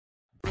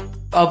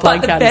Our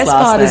blank out his best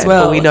last part name, as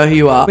well, but we know who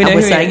you are. And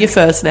we're saying your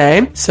first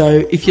name. So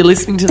if you're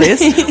listening to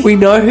this, we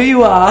know who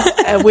you are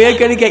and we're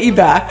going to get you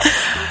back.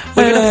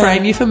 We're going to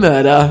frame you for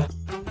murder.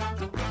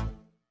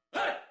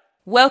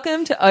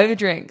 Welcome to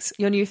Overdrinks,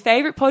 your new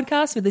favourite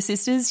podcast with the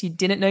sisters you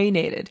didn't know you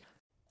needed.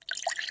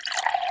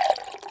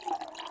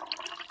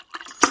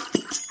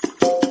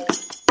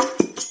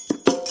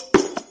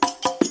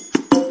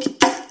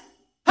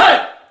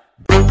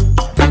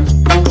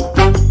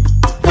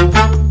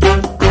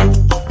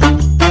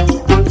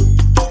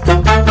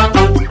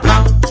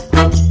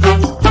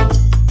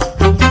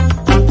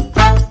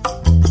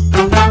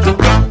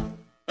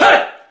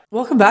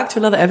 Welcome back to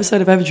another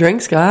episode of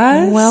Overdrinks,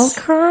 guys.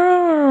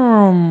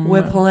 Welcome.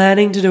 We're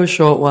planning to do a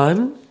short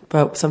one,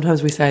 but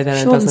sometimes we say that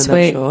and it doesn't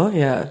end up short.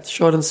 Yeah, it's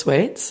short and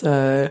sweet.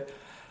 So we're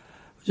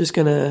just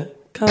going to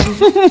come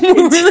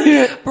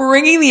really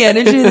bringing the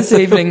energy this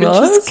evening,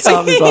 loves. Just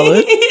can't be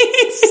bothered.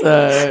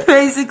 So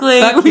basically,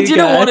 we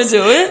didn't want to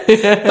do it,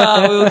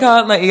 but we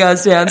can't let you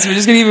guys down, so we're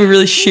just going to give you a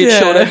really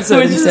short episode.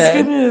 We're just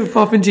going to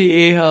pop into your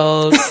ear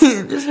holes,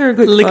 just for a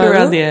quick lick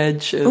around the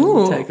edge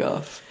and take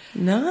off.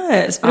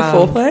 Nice. Bit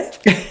of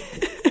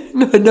foreplay?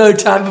 no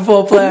time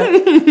for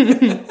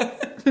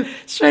foreplay.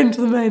 Straight into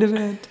the main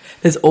event.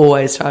 There's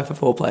always time for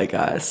foreplay,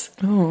 guys.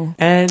 Oh.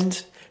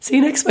 And see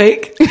you next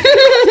week.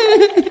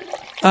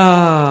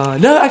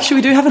 No, actually,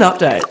 we do have an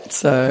update.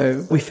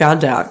 So we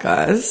found out,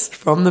 guys,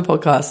 from the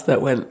podcast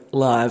that went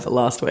live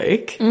last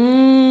week. We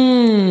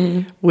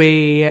know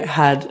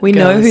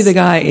who the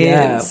guy is.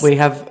 Yeah, we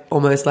have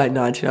almost like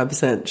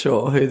 99%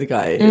 sure who the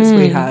guy is.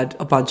 We had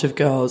a bunch of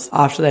girls,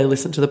 after they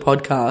listened to the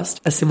podcast,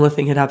 a similar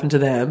thing had happened to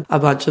them. A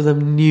bunch of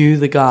them knew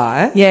the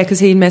guy. Yeah, because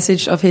he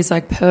messaged of his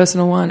like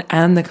personal one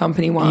and the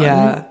company one.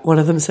 Yeah, one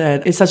of them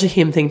said, it's such a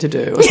him thing to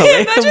do or something.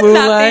 Yeah, imagine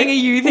that being a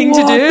you thing to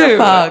do. What the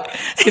fuck?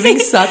 It's giving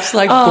such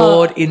like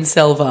bored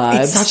incel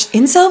vibes. It's such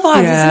incel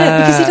vibes, isn't it?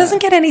 Because he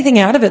doesn't get anything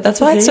out of it. That's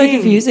why it's so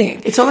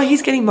confusing. It's not like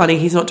he's getting money.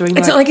 He's not doing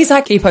It's not like he's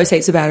like, he posts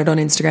heaps about it on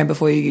Instagram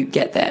before you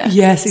get there.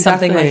 Yes,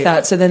 exactly. Something like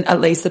that. So then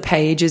at least the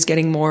page is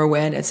getting more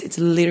awareness. It's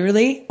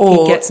literally,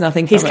 or he gets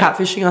nothing from it. He's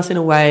catfishing us in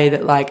a way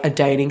that like a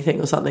dating thing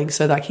or something.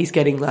 So like he's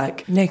getting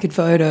like naked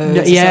photos.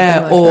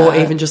 Or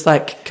even just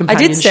like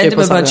companionship. I did send him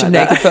a bunch of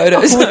naked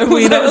photos. Were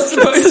you not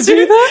supposed to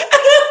do that?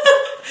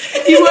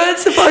 You weren't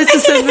supposed to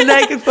send the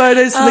naked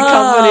photos to the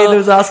company that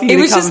was asking you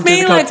to come to the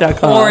cocktail class. It was just me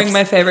like pouring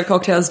my favourite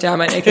cocktails down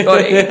my naked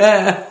body.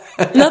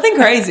 Nothing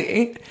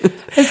crazy.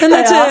 I sent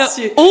that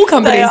to all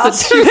companies that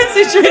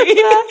messaged me.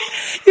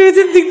 You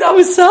didn't think that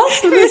was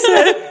sus when they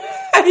said...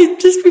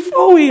 Just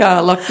before we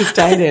lock this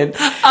date in,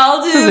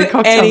 I'll do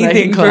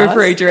anything for a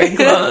free drink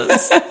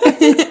class.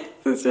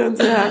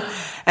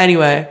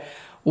 Anyway,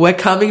 we're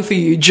coming for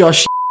you,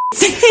 Josh.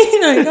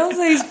 No, you can't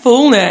say his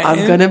full name.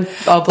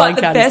 I'll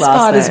blank out his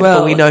last name, as well.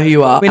 But we know who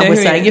you are. And we're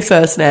saying your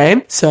first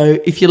name. So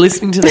if you're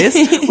listening to this,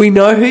 we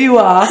know who you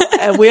are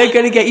and we're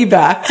going to get you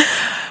back.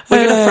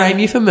 We're going to frame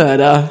you for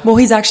murder. Well,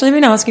 he's actually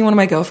been asking one of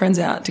my girlfriends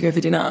out to go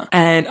for dinner.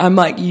 And I'm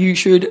like, you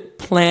should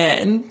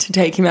plan to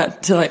take him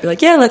out to like, be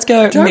like, yeah, let's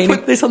go. Don't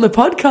put this on the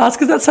podcast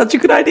because that's such a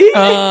good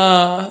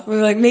idea.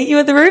 We're like, meet you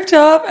at the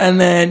rooftop.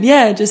 And then,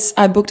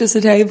 I booked us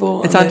a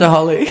table. It's under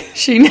Holly.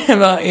 She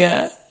never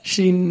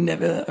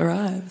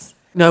arrives.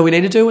 No, we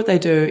need to do what they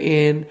do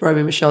in Romeo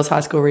and Michelle's high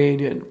school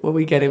reunion, where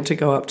we get him to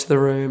go up to the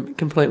room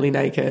completely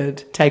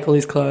naked, take all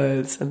his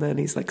clothes, and then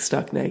he's like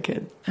stuck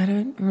naked. I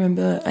don't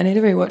remember. I need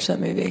to rewatch that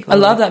movie. I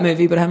love that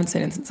movie, but I haven't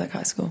seen it since like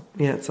high school.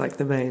 Yeah, it's like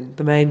the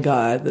main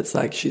guy that's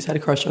like, she's had a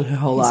crush on her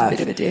whole life.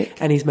 He's a bit of a dick.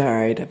 And he's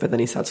married, but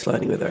then he starts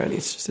flirting with her and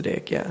he's just a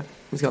dick, yeah.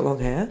 He's got long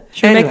hair.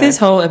 Should we make this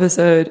whole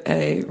episode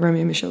a Romeo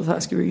and Michelle's high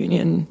school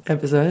reunion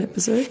episode?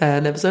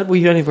 An episode? Well,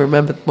 you don't even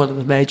remember one of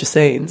the major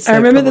scenes. So I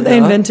remember that they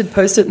invented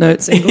Post-it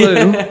notes and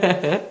glue.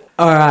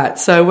 All right,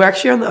 so we're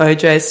actually on the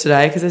OJs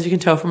today because as you can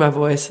tell from our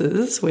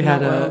voices, we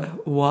had a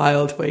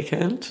wild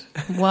weekend.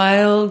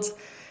 Wild,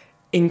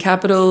 in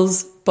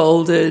capitals,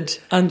 bolded,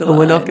 underlined. And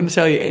we're not going to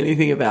tell you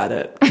anything about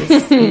it.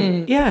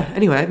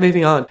 Anyway,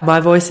 moving on.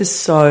 My voice is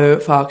so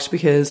fucked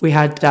because we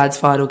had Dad's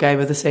final game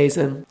of the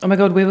season. Oh my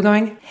God, we were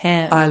going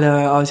ham. I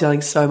know, I was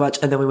yelling so much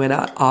and then we went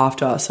out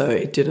after, so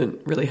it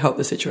didn't really help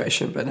the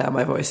situation, but now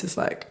my voice is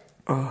like...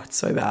 Oh, it's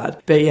so bad.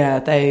 But yeah,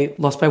 they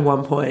lost by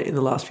 1 point in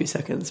the last few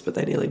seconds, but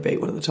they nearly beat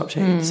one of the top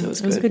teams, so it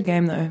was good. It was a good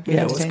game, though.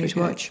 Yeah, it was good to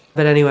watch.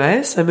 But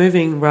anyway, so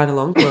moving right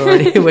along,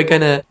 we're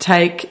going to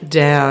take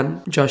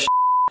down Josh.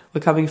 We're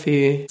coming for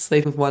you.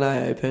 Sleep with one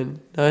eye open.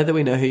 Know that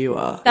we know who you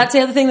are. That's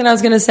the other thing that I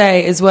was going to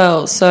say as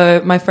well.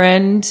 So my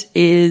friend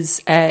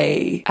is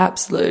a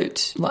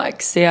absolute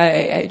like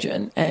CIA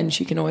agent, and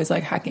she can always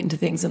like hack into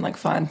things and like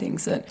find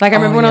things that like I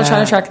remember when I was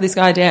trying to track this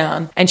guy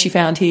down and she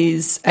found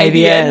his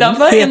ABN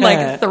number in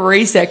like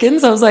 3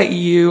 seconds. I was like,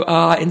 you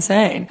are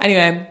insane.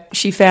 Anyway,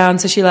 she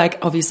found, so she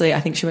like, obviously I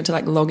think she went to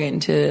like log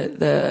into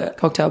the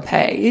cocktail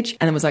page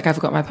and then was like, I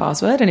forgot my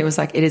password, and it was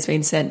like, it has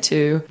been sent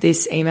to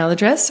this email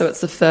address. So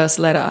it's the first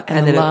letter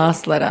and the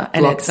last letter.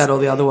 And blocks out all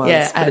the other ones.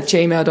 Yeah, at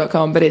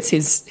gmail.com, but it's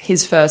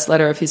his first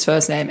letter of his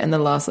first name and the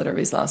last letter of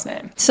his last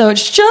name. So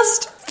it's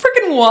just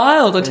freaking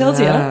wild, I tells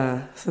you.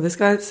 So this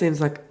guy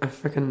seems like a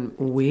freaking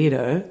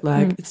weirdo.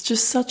 Like, it's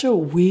just such a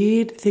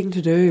weird thing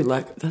to do.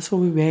 Like, that's what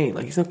we mean.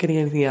 Like, he's not getting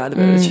anything out of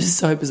it. It's just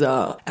so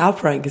bizarre. Our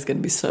prank is going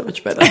to be so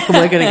much better.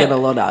 We're going to get a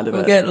lot out of it.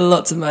 We'll get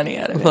lots of money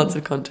out of it. Lots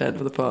of content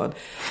for the pod.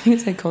 You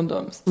say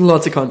condoms.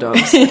 Lots of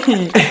condoms.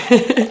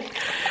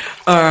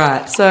 All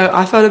right, so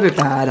I felt a bit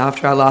bad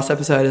after our last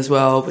episode as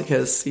well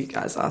because you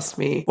guys asked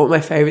me what my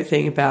favourite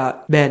thing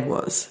about men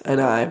was,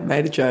 and I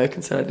made a joke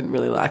and said I didn't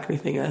really like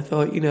anything. And I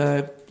thought,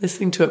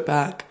 listening to it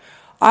back,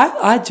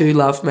 I do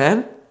love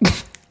men.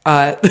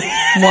 Why?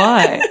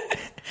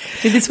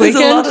 Did this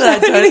weekend? There's a lot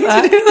that I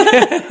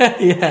don't like.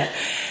 Yeah.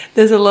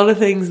 There's a lot of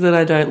things that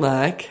I don't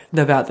like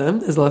about them.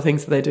 There's a lot of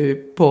things that they do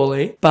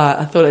poorly. But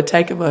I thought I'd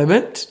take a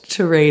moment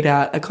to read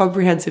out a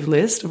comprehensive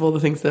list of all the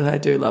things that I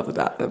do love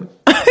about them.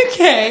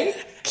 Okay.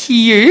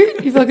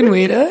 Cute. You fucking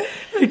weirdo.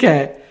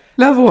 Okay.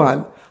 Number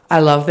 1,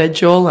 I love their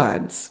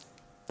jawlines.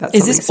 That's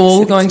Is this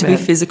all going to be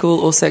physical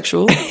or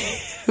sexual?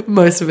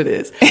 Most of it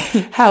is.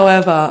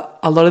 However,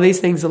 a lot of these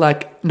things are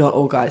like, not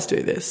all guys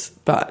do this,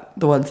 but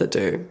the ones that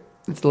do,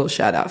 it's a little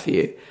shout out for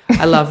you.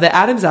 I love their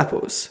Adam's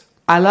apples.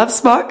 I love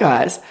smart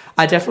guys.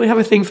 I definitely have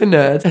a thing for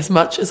nerds. As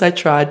much as I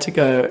tried to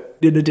go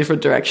in a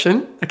different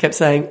direction, I kept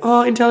saying,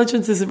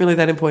 intelligence isn't really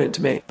that important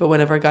to me. But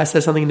whenever a guy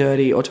says something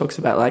nerdy or talks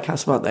about like how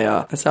smart they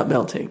are, I start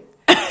melting.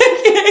 I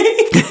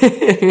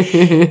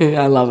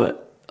love it.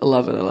 I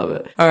love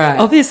it. All right.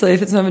 Obviously,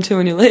 if it's number 2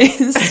 on your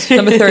list.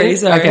 Number 3,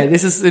 sorry. Okay,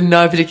 this is in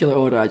no particular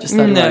order. I just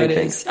started writing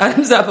things.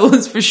 Adam's apple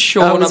is for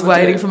sure. I was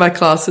waiting for my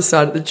class to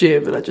start at the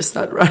gym and I just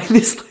started writing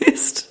this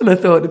list. And I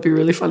thought it'd be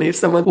really funny if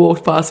someone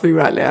walked past me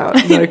right now,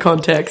 no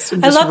context.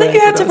 And I love that you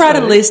had to write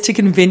a list to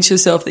convince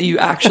yourself that you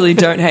actually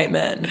don't hate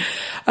men.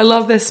 I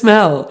love their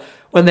smell.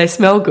 When they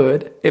smell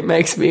good, it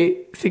makes me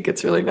think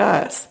it's really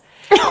nice.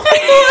 Oh my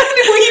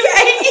God, were you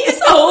 8 years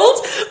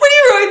old when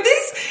you wrote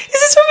this? Is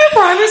this from your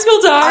primary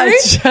school diary?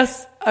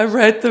 I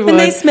read the word. When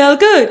they smell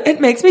good, it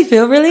makes me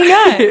feel really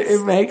nice.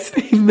 It makes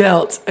me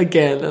melt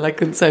again, and I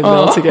couldn't say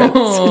melt again,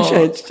 so I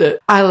changed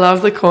it. I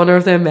love the corner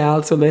of their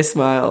mouths when they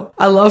smile.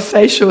 I love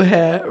facial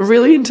hair.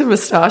 Really into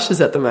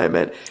moustaches at the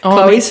moment.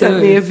 Chloe sent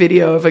me a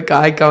video of a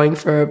guy going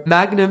for a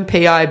Magnum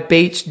PI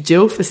Beach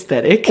Dilf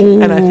aesthetic,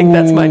 and I think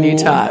that's my new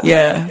type.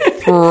 Yeah,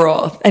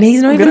 froth. And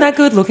he's not even that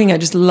good looking. I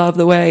just love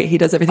the way he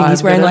does everything.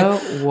 He's wearing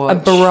like a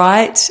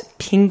bright,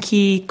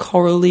 pinky,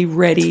 corally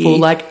reddy. It's full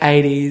like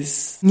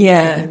 80s.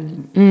 Yeah.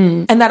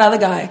 And that other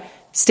guy,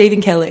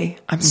 Stephen Kelly,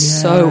 I'm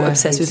so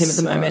obsessed with him at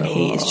the moment.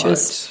 He is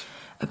just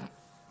a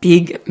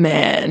big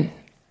man.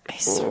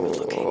 He's so good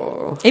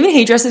looking. Even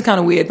he dresses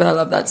kind of weird, but I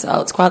love that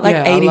style. It's quite like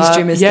 80s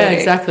gym aesthetic. Yeah,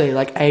 exactly.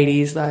 Like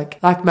 80s,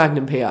 like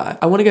Magnum PI.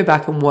 I want to go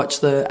back and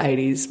watch the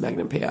 80s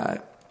Magnum PI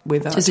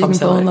with just Tom even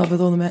fall in Selleck. love with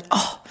all the men.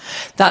 Oh,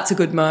 that's a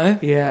good Mo.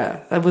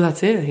 Yeah. Well,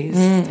 that's it. He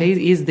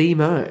is the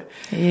Mo.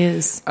 He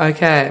is.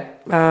 Okay.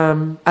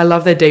 I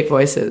love their deep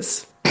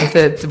voices. If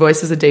the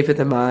voices are deeper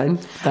than mine.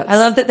 I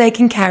love that they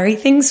can carry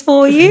things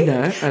for you.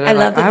 No, I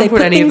love that they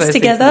put things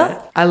together.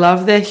 I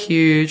love their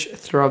huge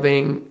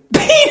throbbing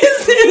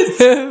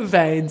penises,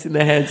 veins in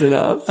their hands and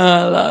arms. Oh,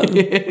 I love.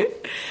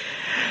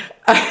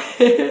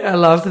 I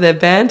love their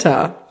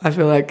banter. I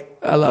feel like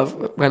I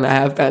love when I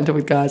have banter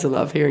with guys. I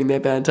love hearing their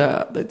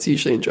banter. That's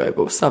usually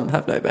enjoyable. Some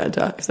have no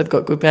banter. If they've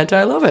got good banter,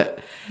 I love it.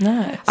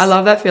 Nice. I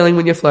love that feeling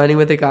when you're flirting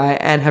with a guy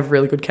and have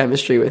really good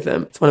chemistry with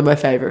them. It's one of my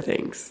favourite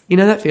things. You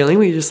know that feeling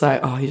where you're just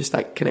like, you're just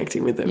like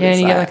connecting with them. Yeah, it's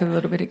and you like, get like a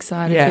little bit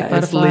excited. Yeah,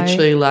 it's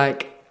literally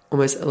like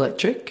almost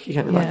electric. You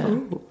can be like,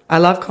 oh. I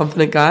love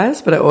confident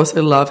guys, but I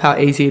also love how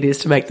easy it is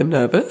to make them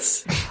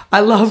nervous. I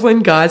love when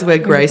guys wear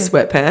grey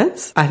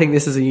sweatpants. I think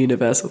this is a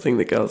universal thing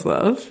that girls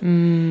love.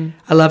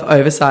 I love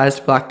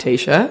oversized black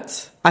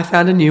t-shirts. I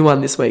found a new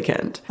one this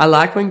weekend. I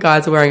like when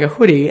guys are wearing a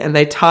hoodie and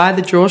they tie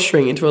the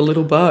drawstring into a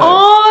little bow.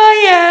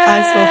 Oh, yeah.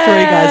 I saw 3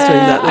 guys doing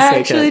that this weekend. I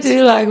actually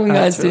do like when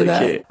guys do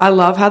that. Cute. I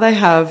love how they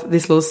have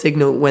this little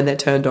signal when they're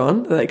turned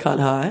on that they can't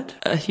hide.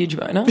 A huge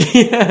boner.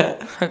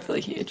 Yeah. Hopefully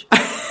huge.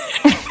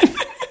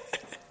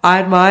 I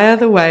admire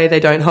the way they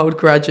don't hold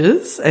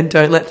grudges and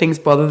don't let things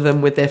bother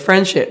them with their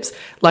friendships.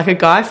 Like a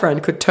guy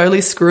friend could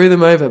totally screw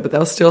them over, but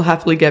they'll still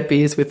happily get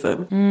beers with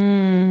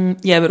them.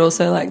 Yeah, but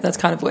also like that's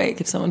kind of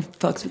weak if someone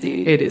fucks with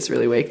you. It is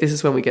really weak. This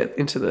is when we get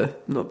into the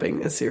not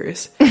being as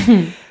serious.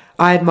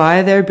 I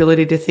admire their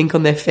ability to think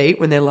on their feet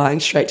when they're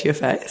lying straight to your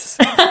face.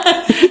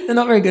 They're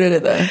not very good at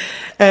it though.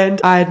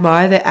 And I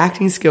admire their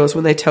acting skills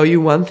when they tell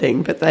you one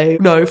thing, but they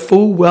know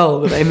full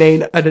well that they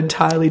mean an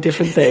entirely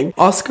different thing.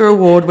 Oscar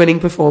award-winning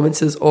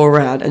performances all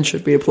around and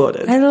should be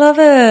applauded. I love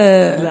it.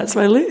 And that's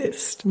my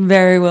list.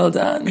 Very well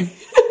done.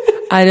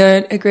 I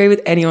don't agree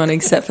with anyone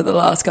except for the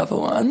last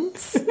couple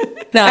ones.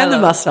 No, and the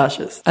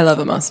mustaches. I love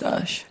a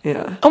mustache.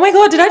 Yeah. Oh my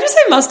God, did I just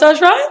say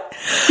mustache right?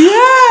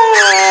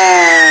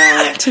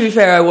 Yeah. To be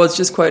fair, I was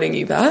just quoting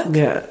you back.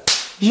 Yeah.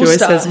 She always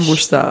says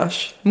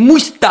moustache.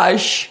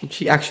 Moustache.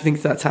 She actually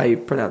thinks that's how you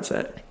pronounce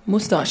it.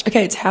 Moustache.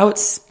 Okay, it's how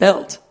it's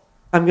spelled.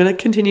 I'm going to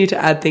continue to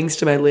add things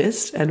to my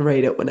list and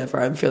read it whenever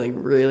I'm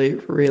feeling really,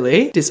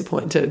 really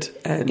disappointed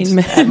and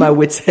at my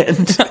wit's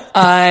end.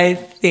 I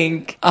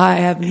think I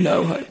have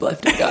no hope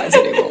left in guys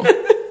anymore.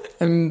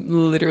 I'm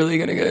literally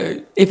going to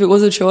go, if it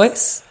was a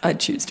choice, I'd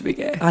choose to be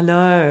gay. I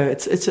know.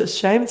 It's a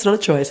shame it's not a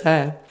choice,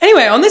 hey?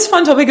 Anyway, on this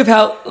fun topic of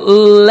how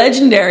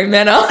legendary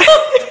men are,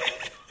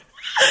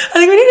 I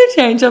think we need to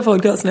change our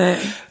podcast name.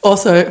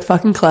 Also,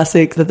 fucking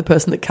classic that the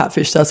person that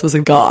catfished us was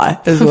a guy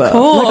as well. Of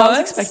course. Like, I was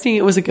expecting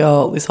it was a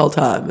girl this whole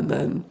time, and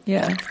then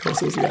yeah, of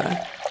course it was a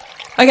guy.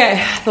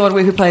 Okay, thought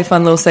we could play a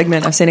fun little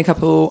segment. I've seen a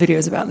couple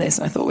videos about this,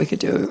 and I thought we could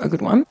do a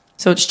good one.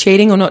 So it's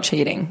cheating or not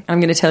cheating. I'm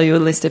going to tell you a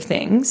list of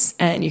things,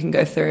 and you can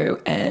go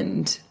through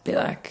and be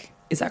like,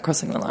 is that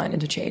crossing the line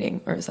into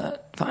cheating, or is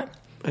that fine?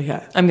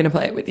 Okay. I'm going to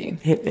play it with you.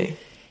 Hit me.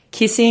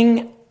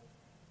 Kissing.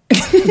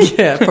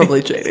 Yeah,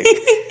 probably cheating.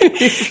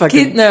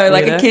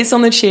 A kiss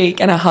on the cheek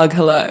and a hug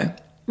hello.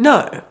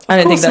 No, I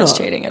don't think that's not.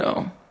 cheating at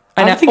all.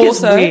 I think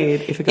also,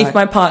 it's weird if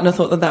my partner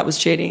thought that was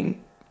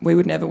cheating, we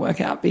would never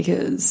work out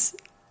because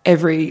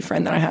every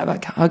friend that I have, I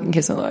hug and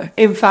kiss hello.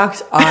 In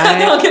fact,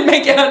 I can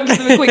make out and give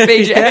him a quick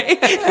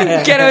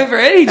BJ. Get over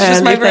it. He's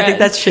just my friend. I think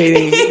that's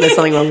cheating. There's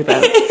something wrong with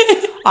that.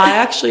 I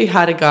actually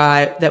had a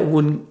guy that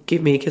wouldn't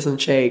give me a kiss on the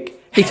cheek.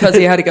 Because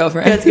he had a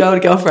girlfriend. He had a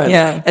girlfriend.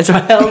 Yeah. And so I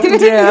held him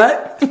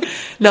down.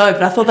 No,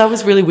 but I thought that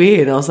was really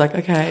weird. And I was like,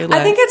 okay.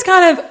 I think it's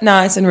kind of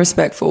nice and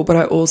respectful, but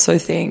I also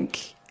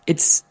think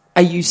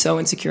are you so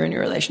insecure in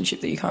your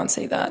relationship that you can't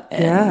see that?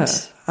 And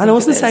And I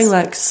wasn't saying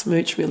like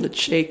smooch me on the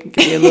cheek and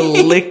give me a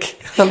little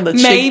lick on the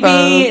cheekbone.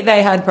 Maybe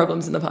they had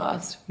problems in the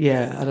past.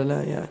 Yeah, I don't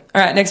know, yeah.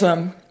 All right, next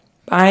one.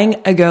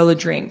 Buying a girl a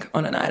drink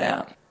on a night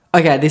out.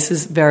 Okay, this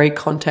is very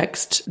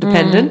context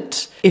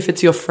dependent. If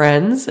it's your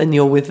friends and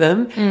you're with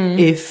them,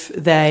 if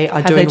they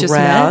are doing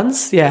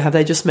rounds, have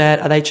they just met?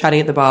 Are they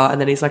chatting at the bar?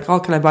 And then he's like, "Oh,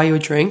 can I buy you a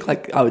drink?"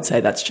 Like, I would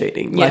say that's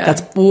cheating. Yeah. Like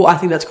I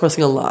think that's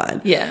crossing a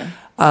line. Yeah.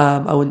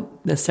 I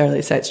wouldn't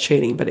necessarily say it's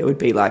cheating, but it would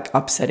be like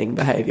upsetting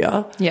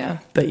behaviour. Yeah.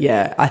 But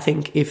yeah, I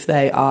think if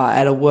they are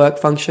at a work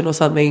function or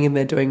something and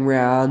they're doing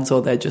rounds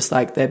or they're just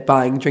like they're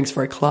buying drinks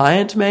for a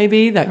client,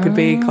 maybe that could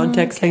be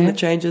context thing that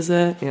changes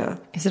it. Yeah.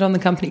 Is it on the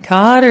company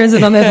card or is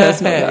it on their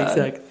personal card?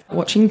 Exactly.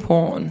 Watching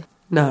porn.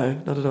 No,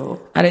 not at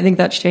all. I don't think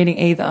that's cheating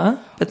either.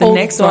 But the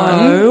next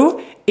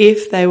one,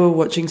 if they were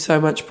watching so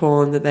much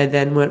porn that they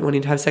then weren't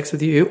wanting to have sex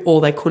with you, or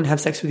they couldn't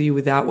have sex with you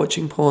without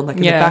watching porn, like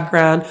in the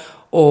background,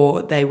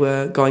 or they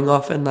were going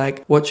off and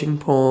like watching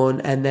porn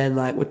and then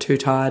like were too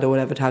tired or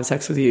whatever to have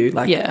sex with you,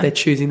 like they're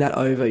choosing that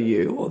over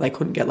you, or they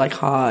couldn't get like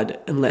hard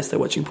unless they're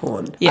watching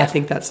porn. I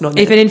think that's not...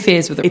 If it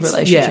interferes with the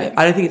relationship.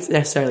 I don't think it's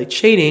necessarily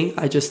cheating.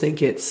 I just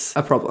think it's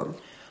a problem.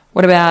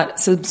 What about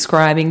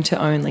subscribing to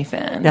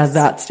OnlyFans? Now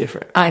that's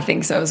different. I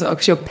think so as well,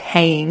 because you're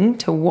paying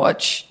to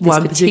watch this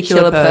one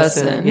particular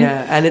person.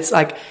 Yeah, and it's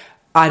like,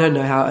 I don't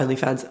know how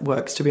OnlyFans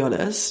works, to be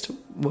honest.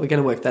 We're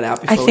going to work that out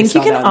before I think we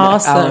start you can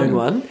ask our them. own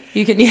one.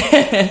 You can,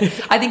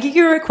 I think you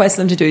can request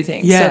them to do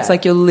things. Yeah. So it's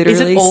like you're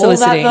literally Is it all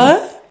soliciting. that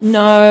though?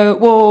 No,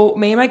 well,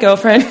 me and my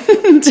girlfriend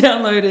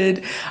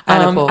downloaded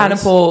Anna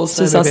Paul's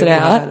to suss it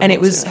out, and it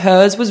was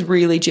hers was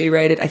really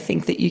G-rated. I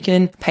think that you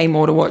can pay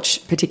more to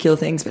watch particular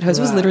things, but hers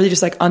was literally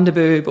just like under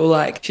boob or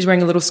like she's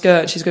wearing a little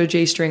skirt, she's got a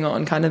G-string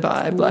on kind of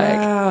vibe.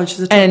 Wow, she's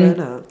a top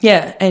earner.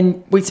 Yeah,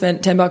 and we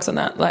spent $10 on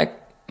that. Like,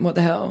 what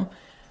the hell?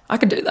 I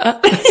could do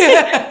that.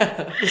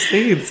 I was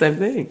thinking the same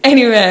thing.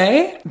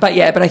 Anyway, but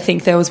I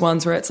think there was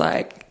ones where it's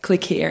like,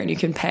 click here and you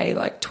can pay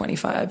like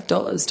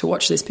 $25 to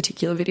watch this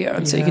particular video.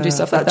 And so you can do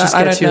stuff like that.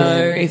 I don't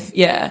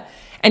know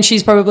And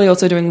she's probably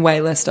also doing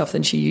way less stuff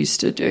than she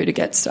used to do to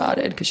get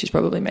started because she's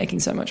probably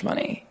making so much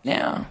money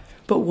now.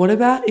 But what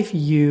about if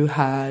you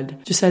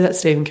had, just say that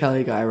Stephen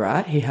Kelly guy,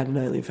 right? He had an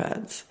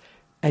OnlyFans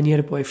and you had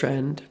a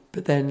boyfriend,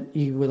 but then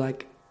you were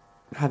like,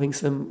 having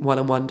some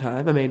one-on-one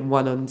time,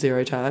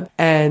 1-on-0 time,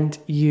 and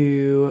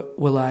you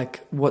were like,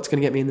 what's going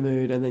to get me in the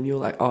mood? And then you were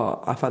like,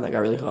 oh, I find that guy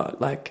really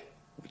hot. Like,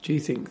 do you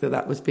think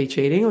that would be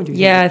cheating? Or do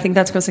you I think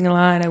that's crossing a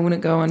line. I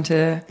wouldn't go on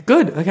to...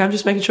 Good. Okay, I'm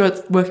just making sure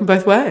it's working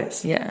both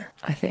ways. Yeah,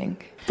 I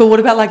think. But what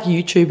about like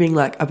YouTubing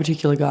like a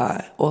particular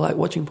guy or like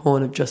watching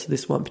porn of just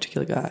this one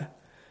particular guy?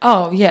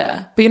 Oh,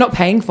 yeah. But you're not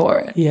paying for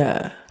it.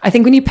 Yeah. I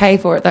think when you pay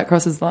for it, that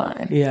crosses the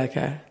line. Yeah,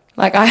 okay.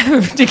 Like, I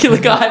have a particular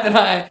guy that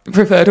I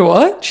prefer to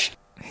watch.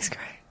 He's great.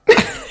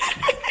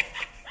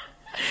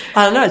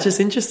 I don't know, it's just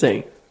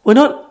interesting. We're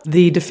not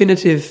the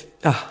definitive...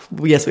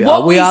 yes, we are.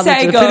 What we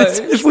say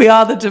goes. We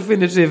are the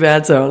definitive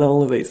answer on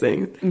all of these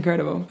things.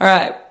 Incredible. All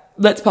right,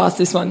 let's pass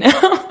this one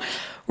now.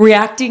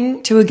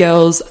 Reacting to a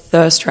girl's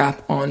thirst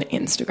trap on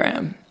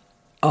Instagram.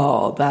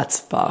 Oh, that's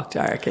fucked,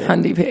 I reckon.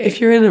 Hundy P.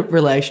 If you're in a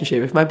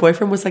relationship, if my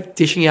boyfriend was like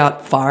dishing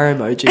out fire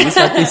emojis,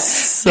 I'd be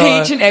so...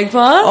 Peach and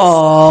eggplant?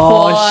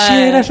 Oh,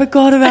 shit, I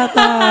forgot about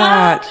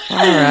that. Far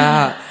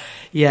out.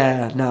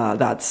 Yeah, no,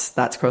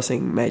 that's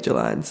crossing major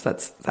lines.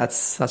 That's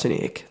such an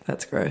ick.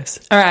 That's gross.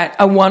 All right,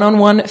 a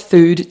one-on-one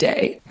food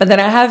date. But then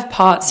I have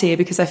parts here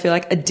because I feel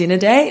like a dinner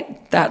date,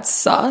 that's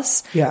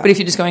sus. Yeah. But if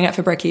you're just going out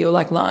for brekkie or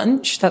like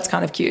lunch, that's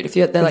kind of cute. If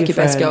they're like your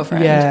best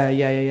girlfriend.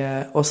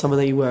 Yeah. Or someone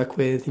that you work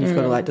with and you've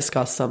got to like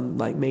discuss some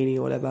like meeting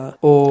or whatever.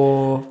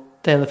 Or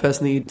they're the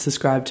person that you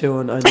subscribe to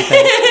on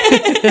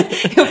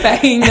OnlyFans. You're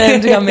paying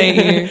them to come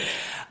meet you.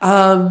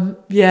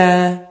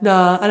 Yeah,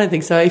 no, I don't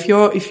think so. If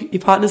your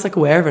partner's like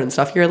aware of it and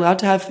stuff, you're allowed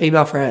to have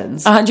female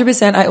friends.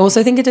 100%. I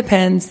also think it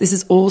depends. This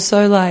is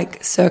also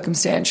like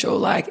circumstantial.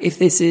 Like if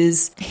this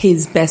is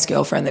his best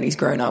girlfriend that he's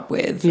grown up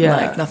with,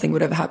 like nothing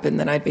would ever happen,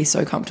 then I'd be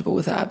so comfortable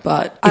with that.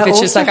 But if it's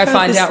just like I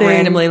find out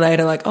randomly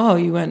later, like, oh,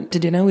 you went to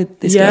dinner with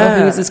this girl.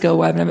 Who is this girl?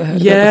 Why I've never heard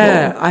of her before.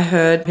 Yeah, I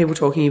heard people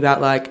talking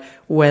about like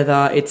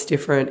whether it's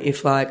different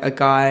if like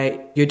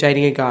you're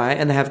dating a guy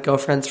and they have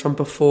girlfriends from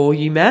before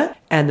you met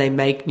and they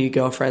make new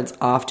girlfriends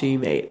after you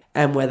meet,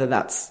 and whether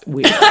that's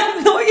weird.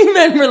 I thought you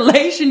meant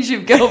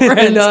relationship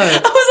girlfriends. No. I was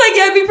like,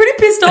 yeah, I'd be pretty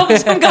pissed off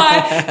if some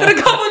guy got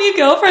a couple new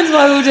girlfriends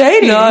while we were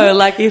dating. No,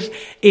 like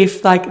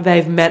if like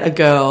they've met a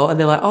girl and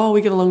they're like, oh,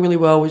 we get along really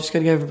well, we're just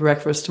going to go for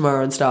breakfast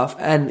tomorrow and stuff,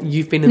 and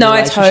you've been in the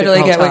relationship I totally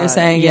the whole get what time. you're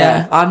saying,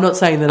 yeah. I'm not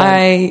saying that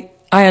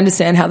I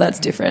understand how that's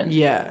different.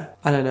 Yeah.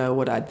 I don't know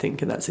what I'd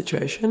think in that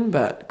situation,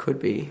 but could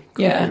be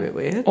a bit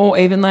weird. Or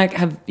even like,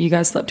 have you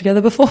guys slept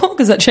together before?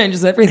 Because that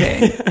changes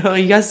everything. Are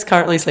you guys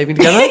currently sleeping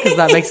together? Because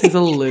that makes things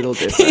a little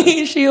different.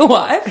 Is she your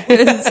wife? 'Cause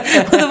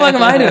what the fuck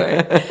am I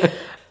doing?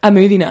 A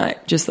movie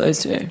night, just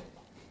those two.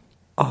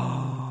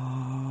 I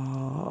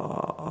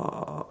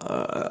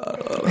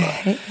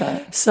hate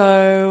that.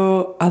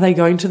 So, are they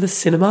going to the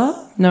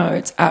cinema? No,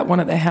 it's at one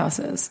of their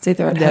houses. It's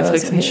either at hers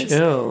Netflix or and his.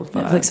 chill.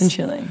 Netflix and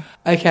chilling.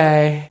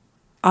 Okay.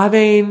 I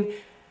mean,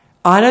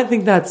 I don't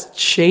think that's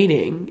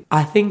cheating.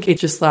 I think it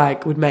just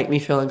like would make me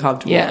feel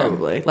uncomfortable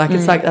probably. Like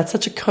it's like that's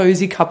such a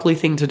cozy coupley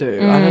thing to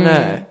do. I don't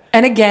know.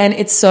 And again,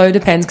 it so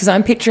depends because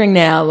I'm picturing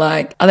now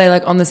like are they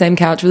like on the same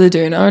couch with a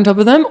doona on top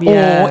of them?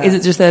 Yeah. Or is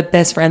it just their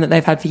best friend that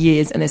they've had for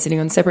years and they're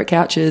sitting on separate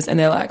couches and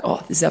they're like,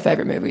 oh, this is our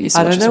favourite movie. We used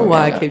to I watch don't this know when we why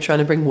were I younger. keep trying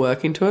to bring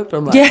work into it, but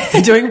I'm like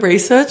they're doing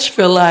research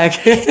for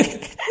like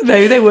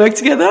maybe they work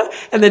together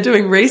and they're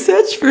doing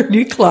research for a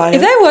new client.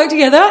 If they work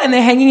together and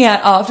they're hanging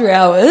out after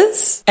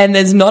hours and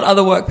there's not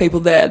other work people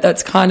there,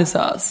 that's kind of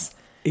sus.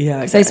 Yeah.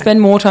 Because they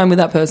spend more time with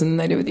that person than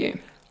they do with you.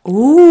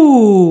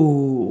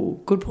 Ooh,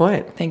 good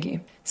point. Thank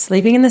you.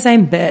 Sleeping in the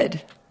same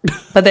bed,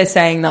 but they're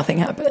saying nothing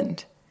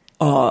happened.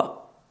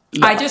 Oh,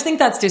 I just think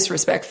that's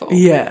disrespectful.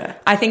 yeah.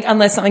 I think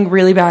unless something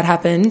really bad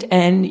happened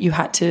and you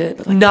had to...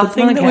 Like,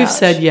 Nothing that we've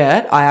said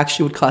yet I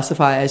actually would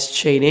classify as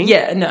cheating.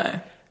 Yeah, no.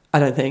 I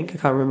don't think. I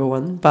can't remember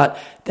one. But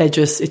it's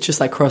just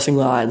like crossing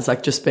lines,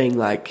 like just being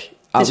like,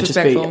 I would just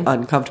be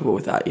uncomfortable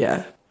with that,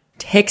 yeah.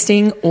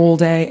 Texting all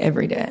day,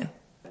 every day.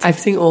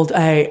 Texting all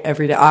day,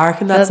 every day. I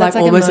reckon that's like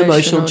almost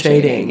emotional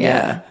cheating.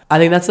 Yeah. I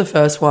think that's the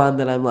first one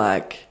that I'm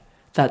like,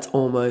 that's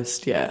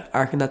almost, I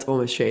reckon that's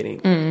almost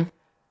cheating.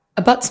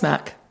 A butt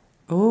smack.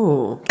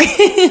 Oh.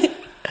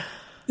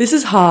 This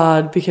is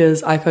hard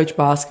because I coach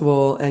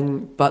basketball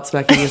and butt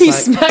smacking is You like...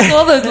 smack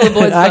all those little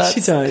boys' I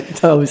butts. actually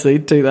don't obviously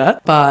do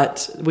that.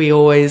 But we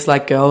always,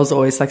 like girls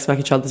always like smack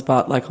each other's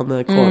butt like on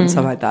the court and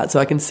stuff like that. So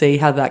I can see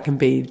how that can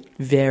be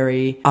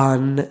very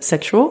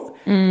unsexual.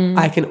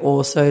 I can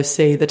also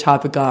see the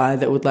type of guy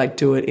that would like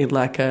do it in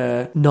like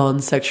a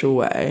non-sexual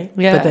way.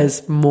 Yeah. But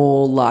there's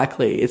more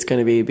likely it's going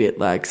to be a bit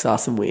like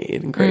sus and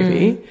weird and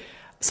creepy.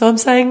 So I'm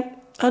saying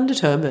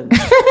undetermined.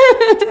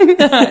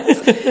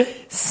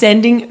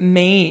 Sending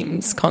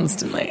memes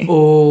constantly.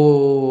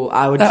 Oh,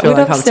 I would feel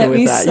uncomfortable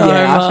with that. So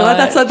I feel like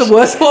that's like the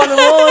worst one of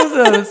all of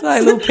them. It's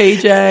like little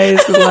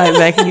PJs and like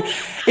making.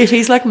 If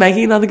he's like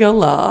making another girl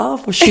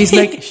laugh, or she's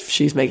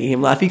making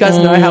him laugh. You guys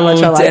know how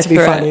much I like to be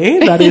funny.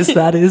 That is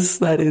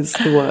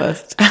the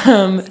worst.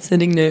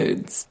 Sending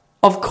nudes.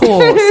 Of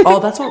course. Oh,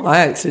 that's what my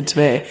ex did to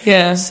me.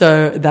 Yeah.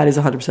 So that is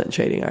 100%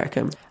 cheating, I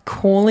reckon.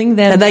 Calling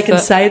them. And they can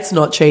say it's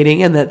not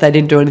cheating and that they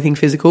didn't do anything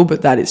physical,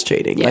 but that is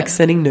cheating. Yeah. Like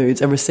sending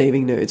nudes and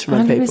receiving nudes from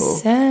other people.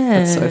 100%.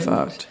 That's so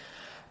fucked.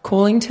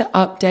 Calling to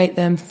update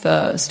them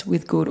first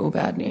with good or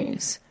bad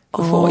news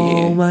before you.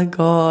 Oh my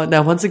God.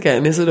 Now, once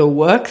again, is it a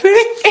work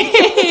thing?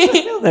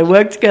 They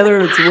work together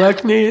and it's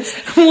work news.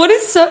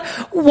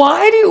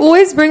 Why do you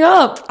always bring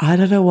up? I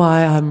don't know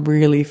why I'm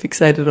really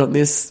fixated on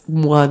this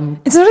one.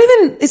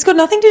 It's got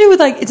nothing to do with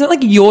like, it's not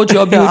like your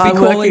job you would be I'm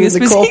calling working this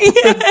as a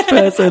corporate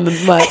person.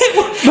 And my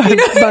every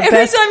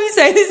time you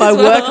say this my as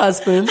well, work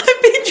husband.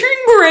 I'm picturing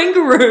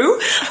Barangaroo,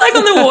 like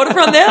on the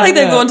waterfront there, like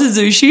they've gone to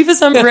sushi for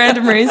some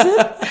random reason.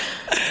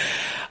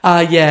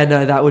 Yeah,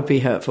 no, that would be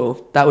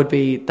hurtful. That would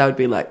be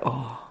like,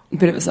 oh. A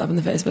bit of a slap in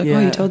the face, but Yeah.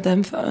 oh, you told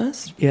them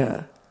first?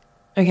 Yeah.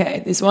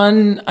 Okay, this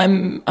one,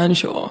 I'm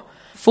unsure.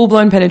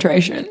 Full-blown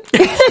penetration.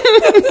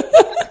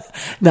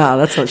 Nah,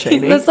 that's not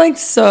cheating. That's like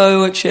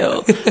so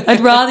chill. I'd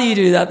rather you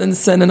do that than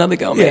send another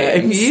girl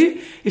Yeah, memes.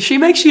 if she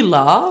makes you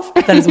laugh,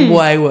 that is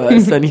way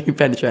worse than you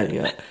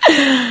penetrating it.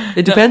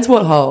 It depends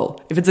what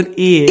hole. If it's an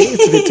ear,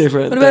 it's a bit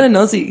different. What about a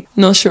nosy?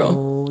 Nostril.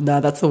 Oh,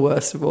 no, that's the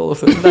worst of all of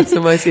them. That's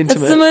the most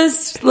intimate. That's the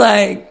most,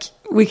 like,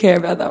 we care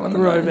about that one the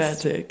most.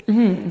 Romantic.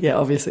 Yeah,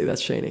 obviously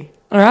that's cheating.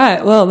 All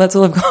right, well, that's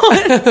all I've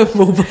got.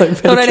 Full-blown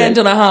Thought I'd end penetration.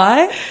 on a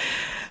high.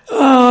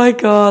 Oh my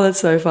God, that's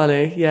so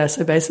funny. Yeah,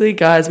 so basically,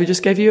 guys, we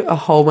just gave you a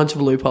whole bunch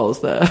of loopholes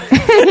there.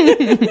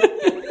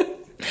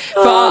 For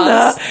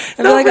us,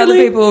 I feel like other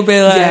people will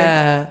be like...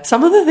 Yeah.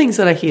 Some of the things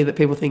that I hear that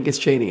people think is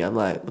cheating, I'm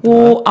like, what the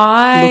Well,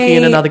 fuck? Looking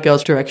in another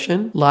girl's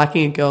direction,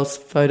 liking a girl's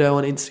photo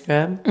on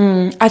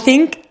Instagram. I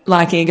think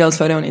liking a girl's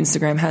photo on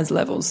Instagram has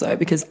levels though,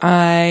 because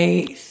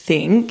I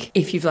think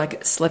if you've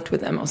like slept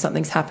with them or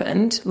something's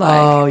happened, like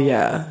Oh,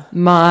 yeah.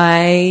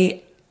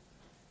 my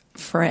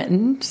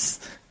friend's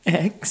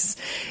ex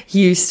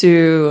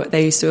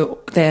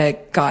their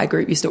guy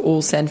group used to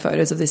all send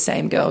photos of this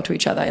same girl to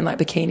each other in like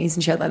bikinis,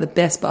 and she had like the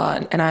best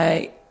butt, and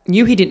I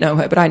knew he didn't know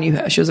her, but I knew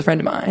her. She was a friend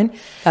of mine.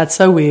 That's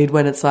so weird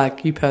when it's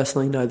like you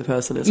personally know the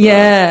person as well.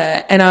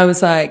 Yeah, and I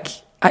was like,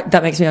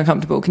 that makes me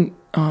uncomfortable.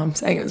 I'm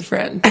saying it was a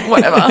friend.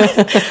 Whatever. I was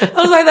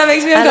like, that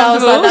makes me uncomfortable. And I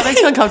was like, that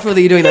makes me uncomfortable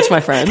that you're doing that to my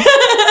friend.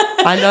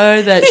 I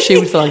know that she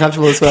would feel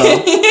uncomfortable as well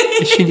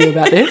if she knew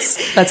about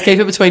this. Let's keep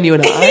it between you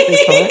and I.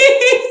 It's fine.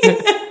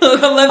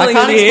 Look, I'm I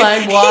can't here.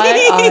 explain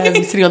why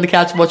I'm sitting on the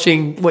couch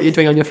watching what you're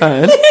doing on your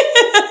phone.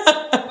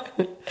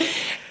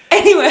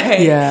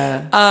 Anyway,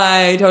 Yeah.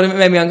 I told him it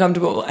made me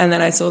uncomfortable, and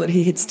then I saw that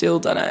he had still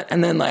done it.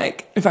 And then,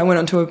 like, if I went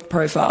onto a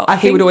profile, he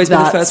think would always be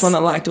the that's- first one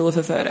that liked all of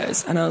her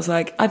photos. And I was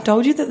like, I've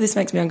told you that this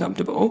makes me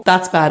uncomfortable.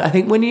 That's bad. I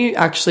think when you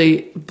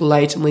actually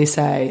blatantly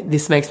say,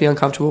 this makes me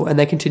uncomfortable, and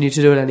they continue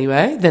to do it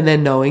anyway, then they're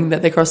knowing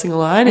that they're crossing a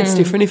line. It's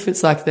different if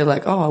it's like, they're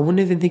like, oh, I wouldn't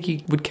even think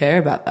you would care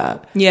about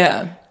that.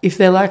 Yeah. If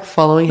they're like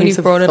following When heaps you've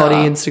of brought it body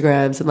up.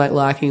 Instagrams and like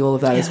liking all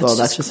of that as well,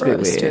 that's just a bit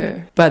gross weird.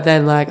 too. But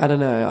then like, I don't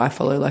know, I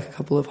follow like a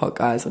couple of hot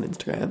guys on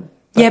Instagram.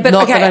 Yeah, but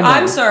not okay, that I know.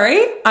 I'm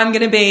sorry. I'm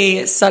going to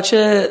be such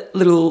a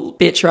little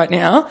bitch right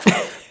now.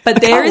 But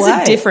there is a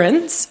wait.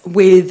 difference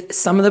with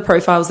some of the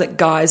profiles that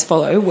guys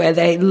follow where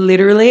they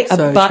literally are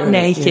So butt true,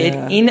 naked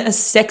yeah. in a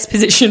sex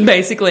position,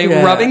 basically,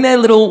 Yeah. rubbing their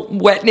little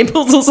wet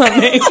nipples or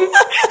something.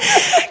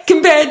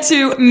 Compared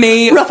to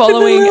me Rubbing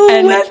following the little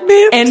an wet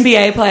nips.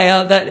 NBA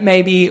player that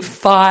maybe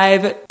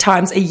 5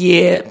 times a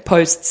year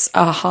posts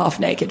a half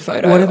naked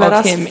photo What about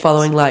of us him.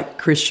 following like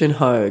Christian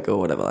Hogue or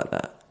whatever like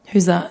that?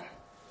 Who's that?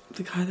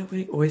 The guy that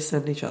we always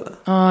send each other.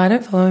 Oh, I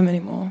don't follow him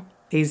anymore.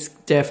 He's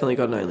definitely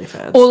got an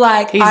OnlyFans. Or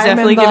like, he's I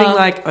definitely remember- getting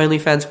like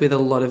OnlyFans with a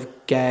lot of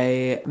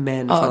gay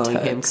men following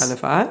him totes. kind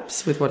of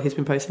vibes with what he's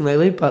been posting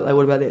lately. But like,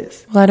 what about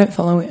this? Well, I don't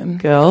follow him.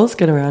 Girls,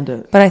 get around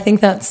it. But I think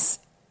that's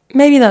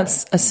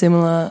a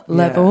similar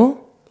level. Yeah,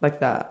 like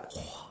that.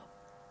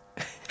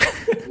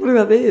 What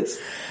about this?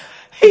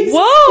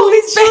 Whoa,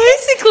 he's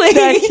basically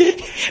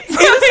naked.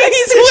 rubbing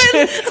his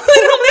little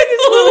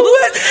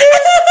nipples.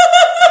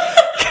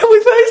 Can we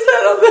post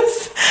that on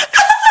this?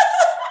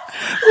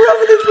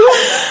 Rubbing his little...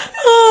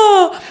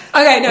 Oh.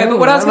 Okay, no, but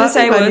what I was going to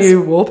say my was...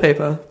 new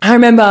wallpaper. I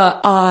remember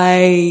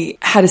I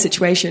had a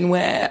situation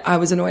where I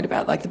was annoyed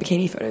about like the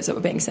bikini photos that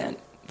were being sent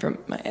from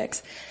my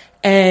ex.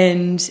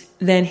 And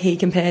then he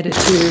compared it to...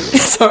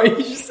 Sorry,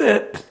 you just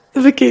said the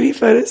bikini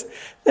photos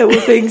that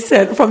were being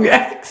sent from your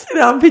ex. And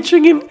I'm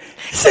picturing him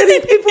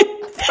sending people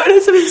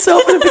photos of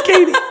himself in a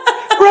bikini,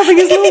 rubbing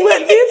his little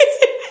wet nips.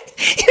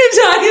 in a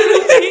tiny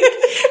little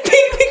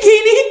pink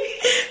bikini.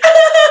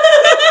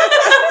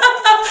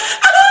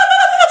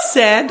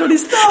 Sand on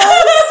his thighs.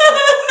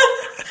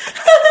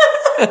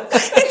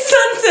 It's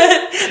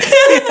sunset.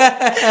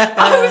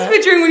 I was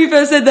picturing when you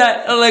first said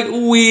that, a like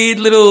weird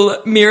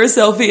little mirror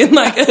selfie in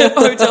like a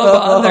hotel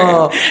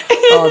bathroom.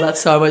 Oh,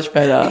 that's so much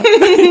better.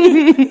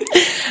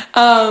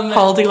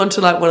 Holding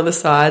onto like one of the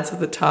sides of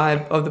the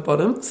tie of the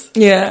bottoms.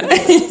 Yeah.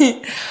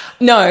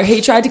 No, he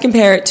tried to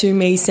compare it to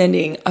me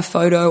sending a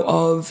photo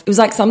of, it was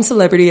like some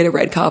celebrity at a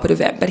red carpet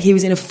event, but he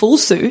was in a full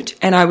suit,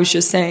 and I was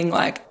just saying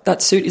like,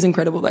 that suit is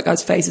incredible, that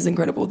guy's face is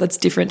incredible. That's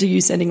different to you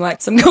sending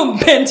like some girl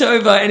bent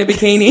over in a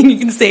bikini and you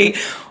can see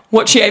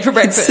what she ate for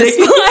breakfast.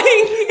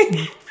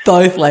 Like,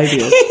 Both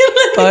labias.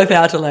 Both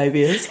outer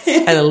labias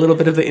and a little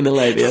bit of the inner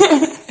labia.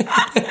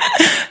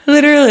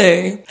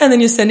 literally. And then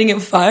you're sending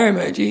it fire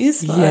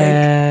emojis. Like,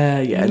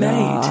 Yeah, no,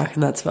 mate. I reckon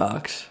that's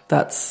fucked.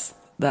 That's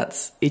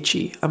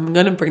itchy. I'm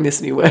going to bring this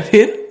new word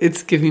in.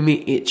 It's giving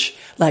me itch.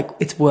 Like,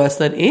 it's worse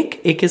than ick.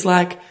 Ick is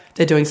like,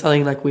 they're doing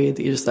something like weird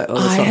that you're just like, oh,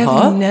 that's I not have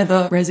hot.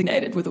 never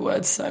resonated with the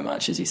word so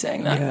much as you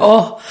saying that. Yeah.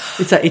 Oh,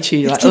 It's that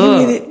itchy, like,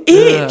 giving me ugh,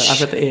 the itch. I've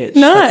got the itch.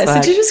 nice. That's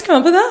like- Did you just come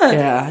up with that?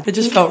 Yeah, it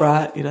just felt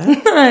right, you know?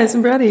 Nice,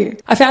 I'm proud of you.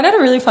 I found out a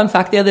really fun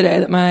fact the other day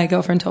that my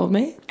girlfriend told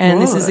me.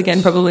 And this is, What?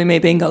 again, probably me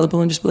being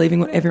gullible and just believing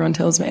what everyone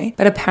tells me.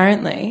 But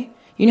apparently,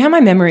 you know how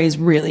my memory is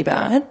really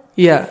bad?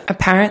 Yeah.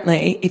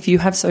 Apparently, if you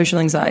have social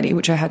anxiety,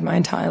 which I had my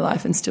entire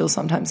life and still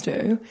sometimes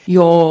do,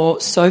 you're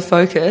so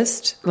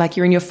focused, like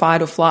you're in your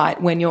fight or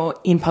flight when you're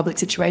in public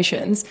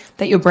situations,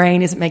 that your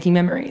brain isn't making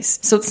memories.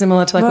 So it's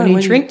similar to like Right, when you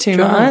when drink you're too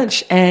drunk.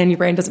 much and your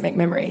brain doesn't make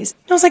memories.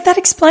 And I was like, that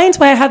explains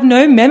why I have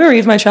no memory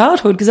of my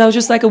childhood, because I was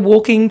just like a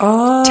walking,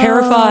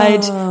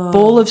 terrified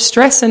ball of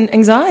stress and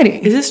anxiety.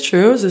 Is this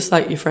true or is this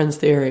like your friend's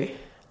theory?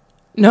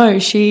 No,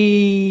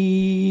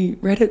 she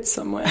read it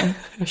somewhere.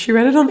 She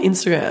read it on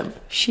Instagram.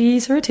 She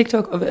saw a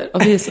TikTok of it,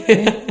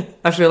 obviously.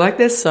 I feel like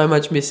there's so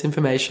much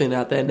misinformation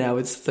out there now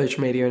with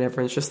social media and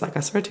everyone's just like, I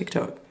saw a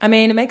TikTok. I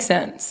mean, it makes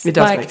sense. It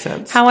does make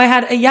sense. How I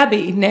had a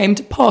yabby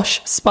named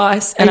Posh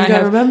Spice and you I don't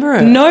have remember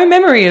it? no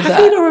memory of How that.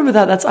 can you not remember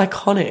that? That's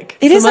iconic.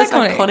 It's the most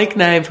iconic. iconic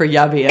name for a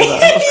yabby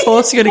ever. Of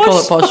course you're going to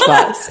call it Posh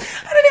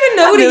Spice. I don't even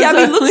know what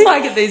a yabby looks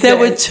like at these days. There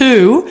were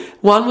two.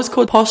 One was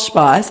called Posh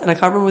Spice and I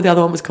can't remember what the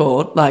other one was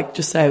called. Like,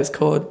 just say it was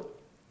called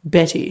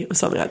Betty or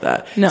something like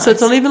that. Nice. So it's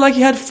not even like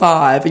you had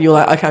 5 and you're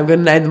like, okay, I'm going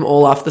to name them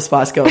all after the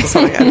Spice Girls or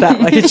something like that.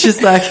 Like, it's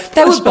just like...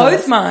 They were Spice.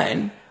 both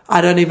mine. I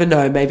don't even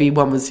know. Maybe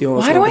one was yours.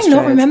 Why do I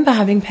not remember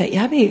having pet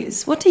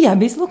yabbies? What do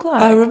yabbies look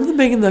like? I remember them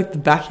being in the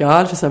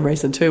backyard for some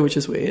reason too, which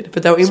is weird.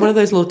 But they were in one of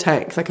those little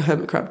tanks, like a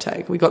hermit crab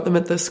tank. We got them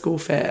at the school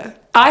fair.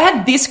 I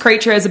had this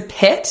creature as a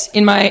pet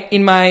in my.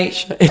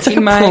 It's like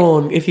a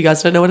prawn. If you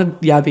guys don't know what a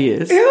yabby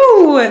is,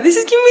 Ew! This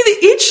is giving me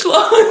the itch,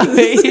 Loz.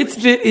 it's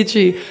a bit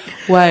itchy.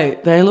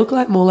 Wait, they look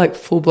like more like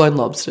full blown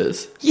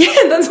lobsters. Yeah,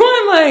 that's why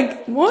I'm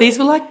like, what? These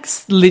were like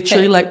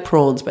literally like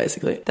prawns,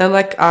 basically. They're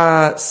like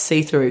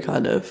see through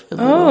kind of.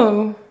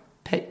 Oh.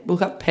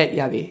 Look up pet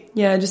yabby.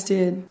 Yeah, I just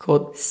did.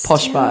 Called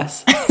Posh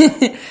Spice.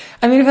 I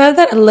mean, if I had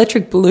that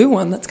electric blue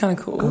one, that's kind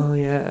of cool. Oh,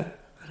 yeah.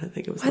 I don't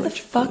think it was Why the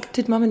fuck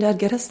did Mum and Dad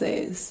get us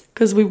these?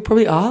 Because we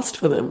probably asked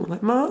for them. We're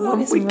like, Mum,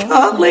 we wrong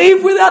can't with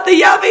leave without the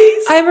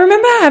yabbies. I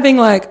remember having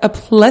like a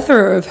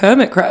plethora of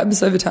hermit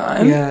crabs over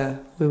time. Yeah.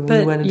 We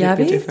went and did a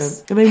bit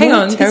different. I mean, hang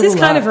on, this is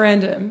kind life. of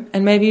random,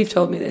 and maybe you've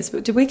told me this,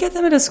 but did we get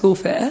them at a school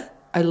fair?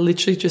 I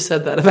literally just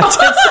said that about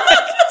 10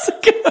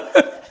 seconds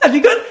ago. Have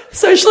you got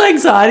social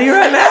anxiety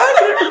right now?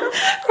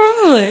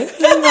 Probably.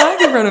 There's a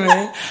mic in front of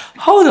me.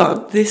 Hold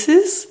on.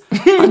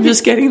 I'm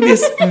just getting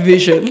this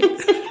vision.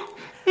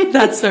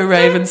 That's so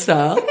Raven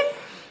style.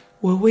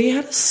 Were we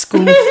at a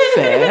school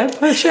fair,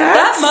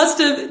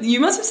 perchance? You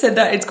must have said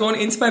that. It's gone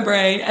into my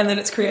brain and then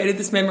it's created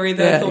this memory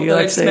that I thought that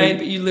I just made,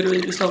 but you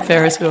literally just told me.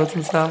 Ferris wheels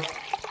and stuff.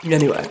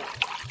 Anyway,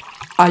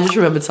 I just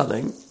remembered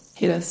something.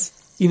 Hit us.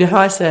 You know how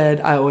I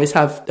said I always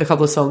have a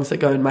couple of songs that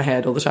go in my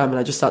head all the time and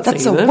I just start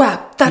singing them? That's a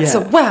whap. That's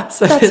a whap.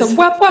 So that's a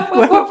whap, whap,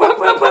 whap, whap, whap,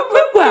 whap, whap,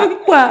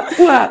 whap, whap,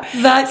 whap.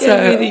 That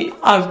gave me the...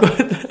 I've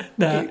got...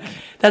 No,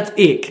 that's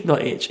ick,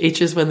 not itch.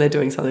 Itch is when they're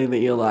doing something that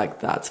you're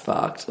like, that's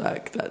fucked.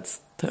 Like, that's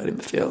hurting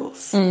my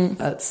feels.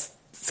 That's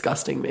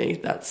disgusting me.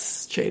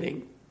 That's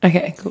cheating.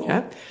 Okay, cool.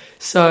 Yeah.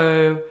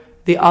 So...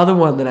 The other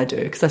one that I do,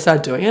 because I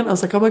started doing it, I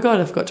was like, oh my God,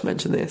 I forgot to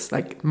mention this.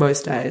 Like,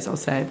 most days I'll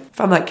say, if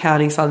I'm like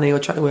counting something or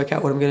trying to work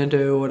out what I'm going to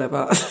do or whatever,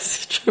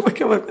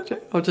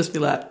 I'll just be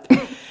like,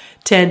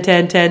 10,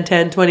 10, 10,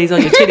 10, 20s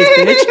on your titties,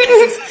 bitch.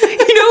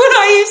 You know what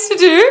I used to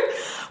do?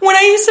 When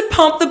I used to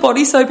pump the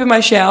body soap in my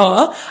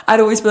shower, I'd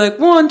always be like,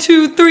 1,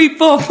 2, 3,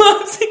 4,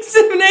 5, 6,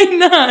 7, 8,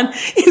 9.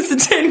 It's the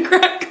 10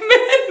 crack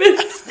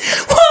commandments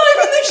while I'm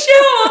in the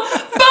shower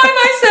by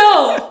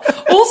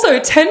myself. Also,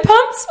 10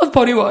 pumps of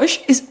body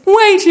wash is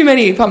way too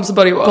many pumps of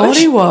body wash.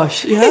 Body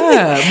wash,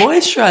 yeah.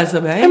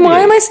 Moisturiser, man. And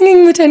why am I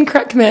singing the 10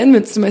 crack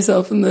commandments to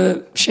myself in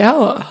the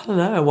shower? I don't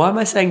know. Why am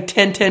I saying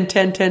 10, 10,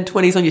 10, 10,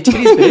 20s on your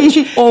titties,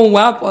 bitch? Or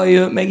whap while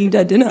you're making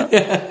dad dinner.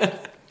 Yeah.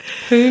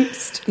 Who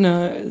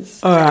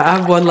knows? All right, I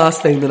have one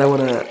last thing that I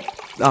want to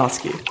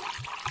ask you.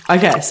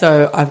 Okay,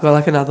 so I've got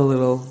like another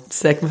little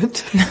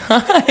segment. Nice.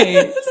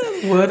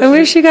 I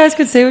wish you guys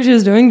could see what she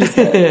was doing just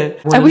then.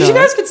 I wish you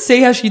guys could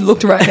see how she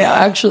looked right now,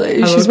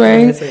 actually. She's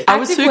wearing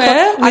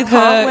activewear with her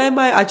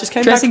I just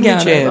came back from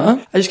the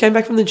gym. I just came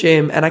back from the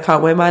gym and I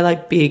can't wear my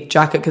like big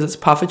jacket because it's a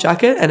puffer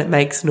jacket and it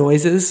makes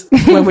noises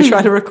when we're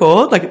trying to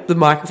record. Like the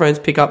microphones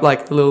pick up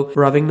like the little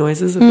rubbing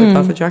noises of the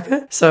puffer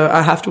jacket. So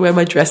I have to wear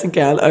my dressing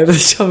gown over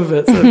the top of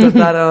it. So I've got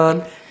that on,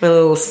 my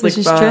little slick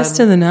bun. She's dressed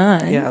to the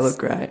nines. Yeah, I look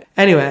great.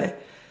 Anyway.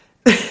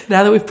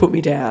 Now that we've put me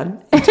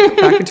down back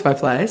into my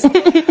place,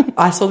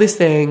 I saw this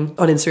thing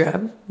on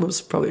Instagram. It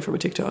was probably from a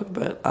TikTok,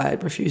 but I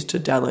refused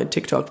to download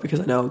TikTok because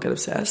I know I'll get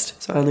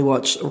obsessed. So I only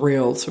watch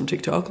reels from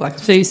TikTok.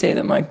 So you see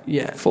them like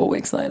 4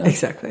 weeks later.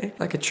 Exactly.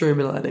 Like a true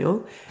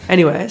millennial.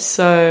 Anyway,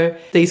 so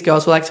these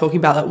girls were like talking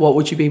about like what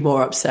would you be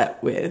more upset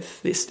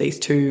with these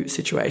two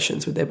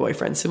situations with their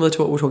boyfriends, similar to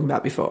what we were talking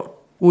about before.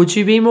 Would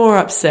you be more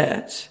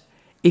upset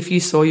if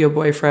you saw your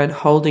boyfriend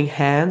holding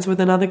hands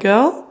with another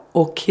girl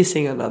or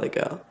kissing another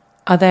girl?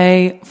 Are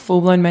they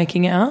full-blown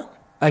making out?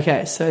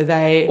 Okay, so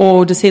they...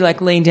 Or does he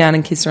like lean down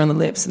and kiss her on the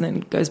lips and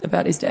then goes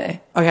about his day?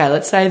 Okay,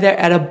 let's say they're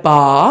at a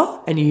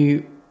bar and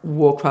you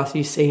walk past and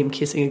you see him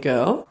kissing a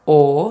girl,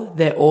 or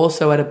they're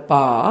also at a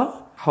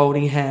bar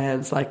holding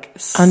hands like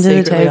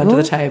under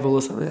the table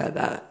or something like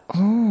that.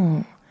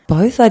 Oh,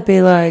 both I'd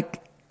be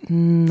like,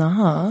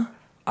 nah.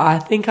 I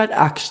think I'd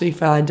actually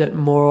find it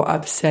more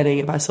upsetting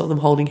if I saw them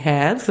holding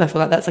hands because I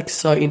feel like that's like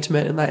so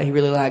intimate and like he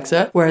really likes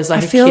it. Whereas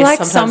like I feel kiss, like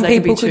sometimes some they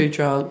can be too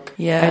drunk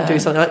and do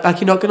something like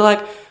you're not going to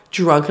like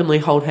drunkenly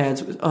hold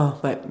hands with,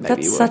 maybe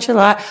that's you would. Such a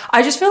lie.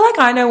 I just feel like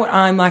I know what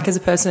I'm like as a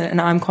person and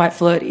I'm quite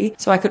flirty.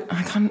 So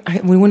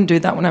we wouldn't do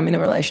that when I'm in a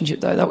relationship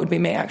though. That would be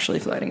me actually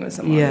flirting with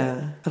someone.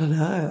 Yeah. I don't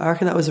know. I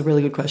reckon that was a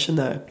really good question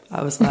though.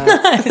 I was like, no,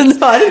 I didn't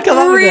come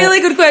up with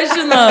really good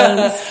question,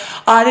 Loz.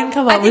 I didn't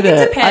come up with think it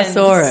it. I depends.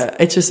 saw it.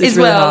 It's just, it's As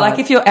really well, hard. like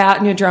if you're out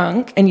and you're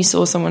drunk and you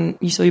saw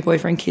your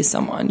boyfriend kiss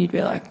someone, you'd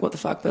be like, what the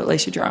fuck, but at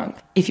least you're drunk.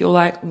 If you're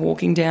like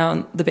walking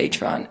down the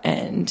beachfront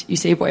and you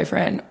see your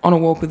boyfriend on a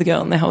walk with a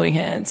girl and they're holding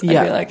hands, I'd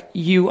be like,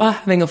 you are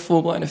having a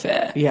full-blown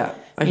affair. Yeah.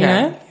 Okay. You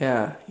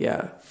know?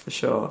 Yeah, for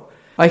sure.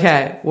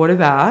 Okay, what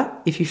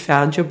about if you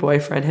found your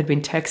boyfriend had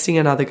been texting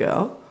another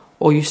girl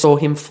or you saw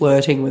him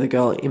flirting with a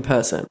girl in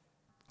person?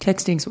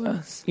 Texting's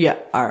worse. Yeah,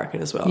 I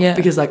reckon as well. Yeah.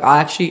 Because, like, I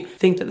actually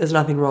think that there's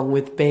nothing wrong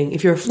with being,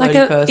 if you're a flirty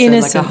Like a person, like a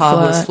innocent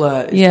harmless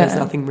flirt. flirt, Yeah. there's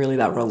nothing really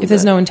that wrong with it. If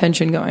there's no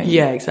intention going.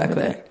 Yeah,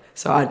 exactly. with it.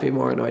 So I'd be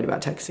more annoyed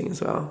about texting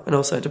as well. And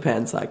also it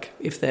depends, like,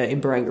 if they're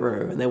in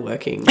Barangaroo and they're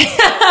working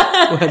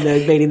when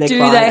they're meeting their Do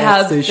client they at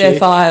have sushi. their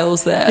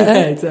files there?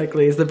 Yeah,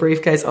 exactly. Is the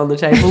briefcase on the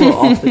table or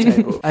off the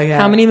table? Okay.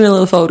 How many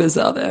little folders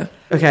are there?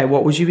 Okay,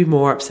 what would you be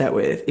more upset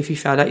with if you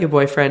found out your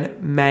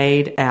boyfriend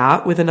made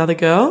out with another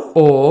girl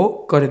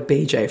or got a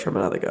BJ from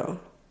another girl?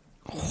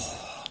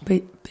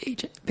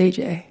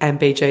 BJ. And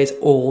BJ is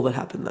all that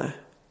happened though.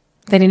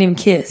 They didn't even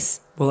kiss.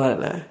 Well, I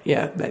don't know.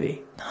 Yeah,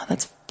 maybe. Oh,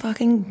 that's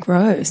fucking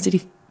gross. Did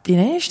he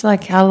finish?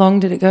 Like, how long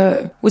did it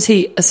go? Was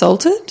he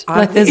assaulted?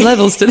 There's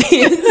levels to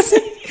this.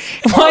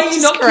 Why are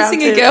you not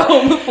kissing a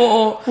girl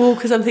before? Well,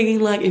 because I'm thinking,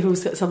 like, if it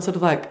was some sort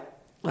of, like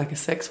a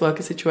sex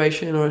worker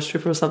situation or a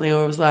stripper or something,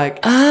 or it was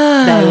like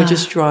they were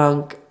just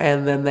drunk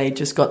and then they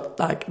just got,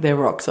 like, their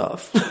rocks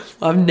off.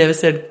 I've never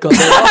said got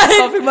their rocks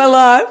off in my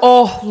life.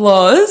 Oh,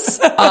 Loz,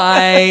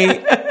 that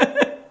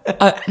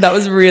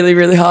was really,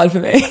 really hard for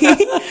me.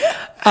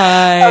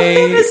 I've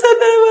never said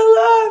that in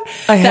my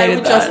life. I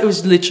hated that. It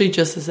was literally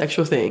just a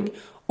sexual thing.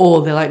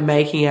 Or they're, like,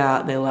 making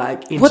out and they're,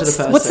 like, into the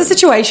person. What's the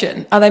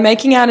situation? Are they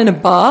making out in a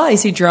bar?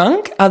 Is he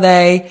drunk? Are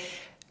they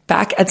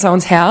back at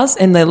someone's house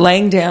and they're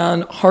laying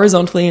down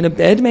horizontally in a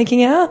bed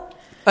making out?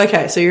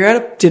 Okay, so you're at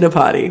a dinner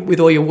party with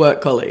all your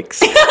work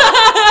colleagues. In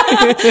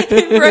Barangaroo.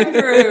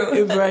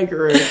 In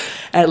Barangaroo.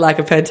 At, like,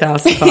 a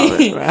penthouse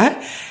apartment,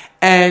 right?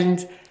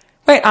 And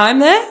wait, I'm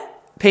there?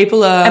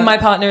 people are... And my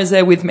partner is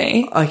there with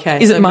me.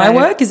 Okay. Is so it my maybe-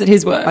 work? Is it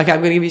his work? Okay, I'm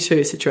going to give you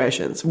two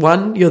situations.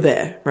 One, you're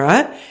there,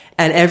 right?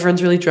 And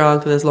everyone's really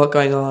drunk and there's a lot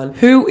going on.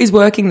 Who is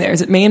working there?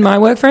 Is it me and my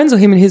work friends or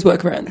him and his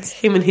work friends?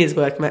 Him and his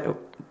workmate.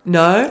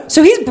 No.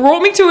 So he's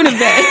brought me to an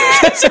event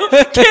to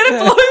get a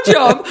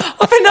blowjob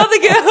of another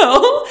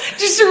girl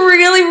just to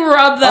really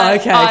rub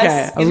that Okay.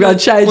 ice I'm going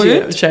to change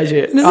it. wound. Change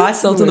it. Is it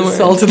salt in the wound?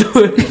 Salt in the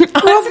wound.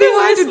 I feel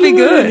like it'd be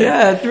good.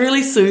 Yeah, it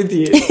really soothed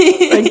you.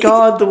 Thank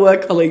God the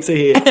work colleagues are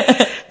here.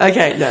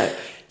 Okay, no.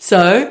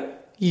 So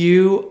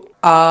you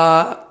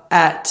are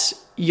at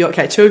your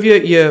two of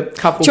your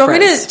couple friends. Do you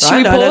want me to should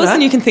we pause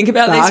and you can think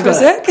about this for a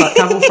sec?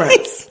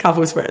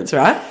 Couples friends,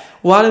 right?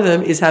 One of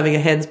them is having a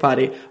hens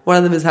party. One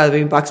of them is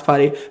having a bucks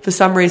party. For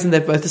some reason,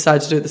 they've both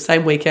decided to do it the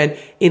same weekend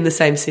in the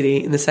same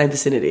city, in the same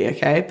vicinity,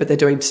 okay? But they're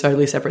doing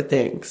totally separate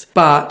things.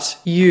 But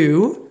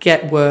you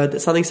get word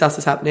that something sus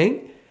is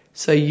happening.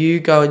 So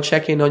you go and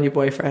check in on your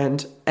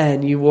boyfriend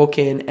and you walk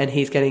in and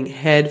he's getting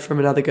head from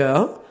another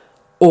girl.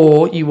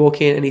 Or you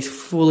walk in and he's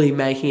fully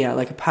making out,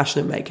 like a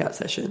passionate makeout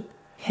session.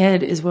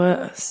 Head is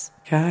worse.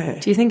 Okay.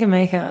 Do you think a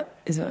makeout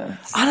is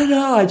worse? I don't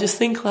know. I just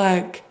think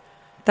like...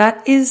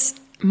 That is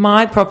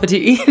my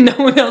property. No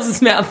one else's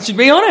mouth should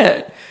be on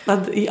it.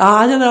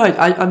 I don't know.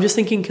 I'm just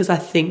thinking because I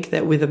think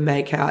that with a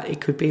makeout,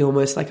 it could be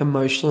almost like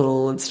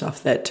emotional and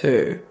stuff there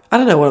too. I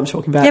don't know what I'm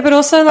talking about. Yeah, but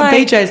also like...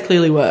 A BJ is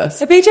clearly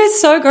worse. A BJ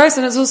is so gross,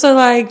 and it's also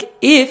like,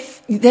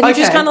 if... Then you're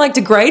just kind of like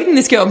degrading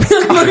this girl. I'm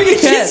going to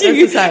kiss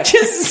you.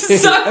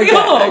 Just suck me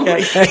off.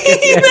 Okay.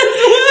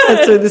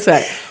 Let's do this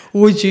way.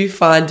 Would you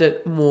find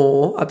it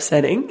more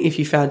upsetting if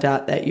you found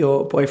out that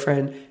your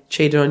boyfriend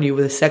cheated on you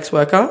with a sex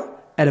worker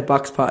at a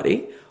bucks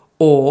party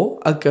or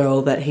a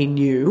girl that he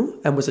knew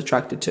and was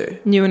attracted to?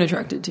 Knew and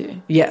attracted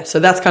to. Yeah, so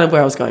that's kind of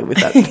where I was going with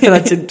that. And I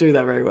didn't do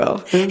that very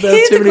well.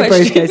 There's too many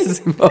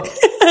briefcases involved.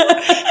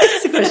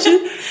 That's the question.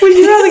 Would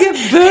you rather get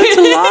burnt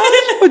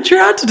alive or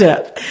drowned to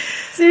death?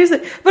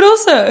 Seriously. But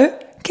also,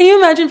 can you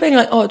imagine being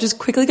like, oh, just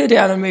quickly go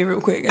down on me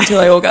real quick until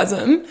I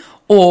orgasm?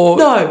 Or...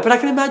 No, but I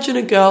can imagine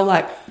a girl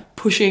like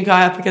pushing a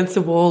guy up against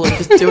the wall and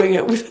just doing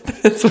it.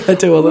 That's what I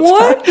do all the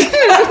time.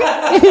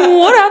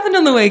 What happened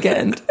on the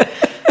weekend?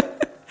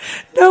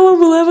 No one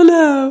will ever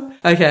know.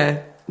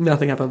 Okay,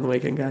 nothing happened on the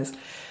weekend, guys.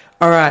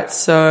 All right,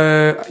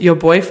 so your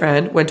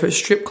boyfriend went to a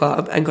strip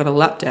club and got a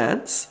lap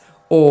dance,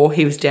 or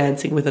he was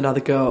dancing with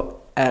another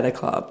girl at a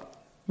club.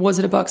 Was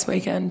it a bucks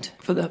weekend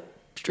for the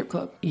strip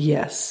club?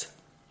 Yes.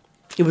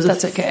 It was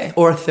That's okay.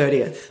 Or a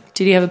 30th.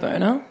 Did he have a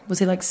boner? Was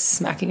he like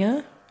smacking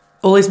her?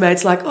 All his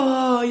mates like,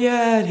 oh,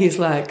 yeah, and he's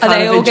like... Are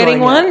they all getting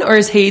one, or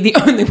is he the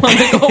only one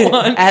that got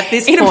one? At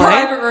this in point... a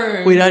private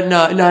room? We don't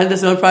know. No,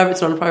 it's not a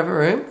private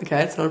room.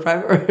 Okay, it's not a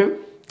private room.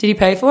 Did he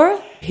pay for it?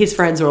 His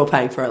friends are all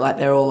paying for it. Like,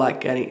 they're all,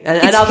 like, getting...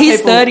 And It's other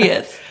his people,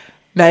 30th.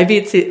 Maybe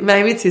it's his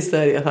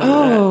 30th. I don't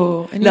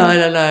know. No.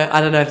 I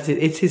don't know if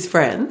it's his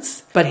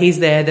friends. But he's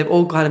there. They've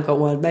all kind of got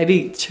one.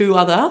 Maybe two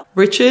other.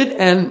 Richard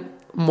and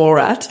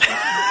Morat.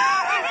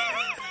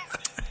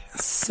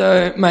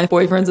 So, my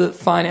boyfriend's a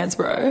finance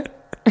bro.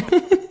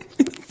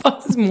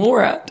 Fuck is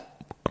Morat?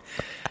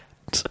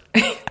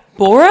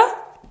 Borat?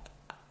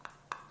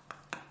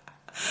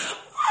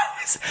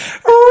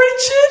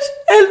 Richard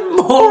and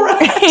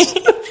Morat names,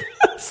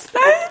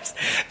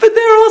 but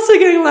they're also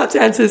getting lap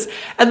dances.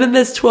 And then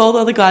there's 12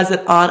 other guys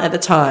that aren't at the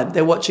time.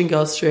 They're watching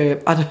girls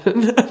strip. I don't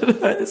know.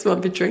 This is what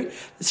I'm picturing.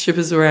 The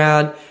strippers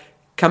around,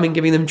 coming,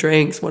 giving them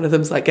drinks. One of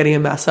them's like getting a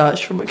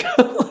massage from a girl.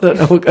 I don't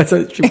know what goes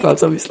on at strip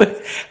clubs, obviously.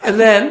 And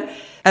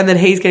then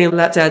he's getting a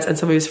lap dance, and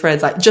some of his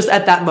friends, like, just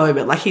at that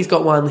moment, like, he's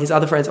got one, his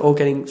other friends are all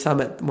getting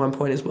some at one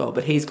point as well,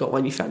 but he's got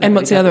one, you found out. And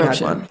what's the other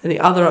option? One. And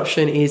the other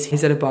option is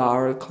he's at a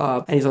bar or a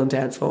club, and he's on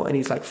dance floor, and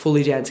he's, like,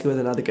 fully dancing with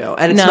another girl.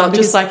 And it's not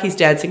just like he's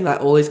dancing,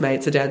 like, all his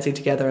mates are dancing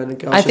together, and the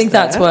girl's I think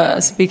that's there.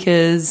 worse,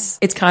 because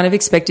it's kind of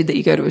expected that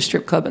you go to a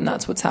strip club and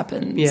that's what's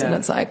happened. Yeah. And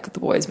it's like the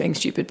boys being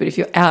stupid. But if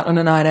you're out on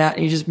a night out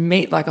and you just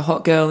meet, like, a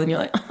hot girl and you're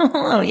like,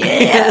 oh,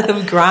 yeah. Let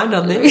them grind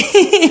on this.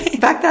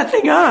 Back that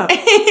thing up.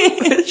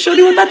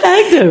 Shorty, what that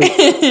thing do?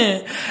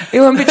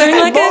 You want picturing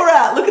like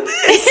Borat, look at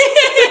this.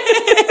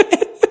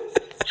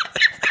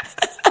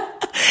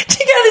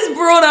 Check out this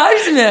broad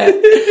arch neck.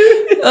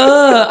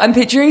 I'm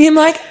picturing him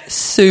like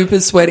super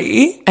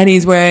sweaty, and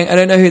he's wearing, I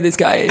don't know who this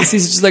guy is.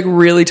 He's just like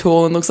really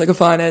tall and looks like a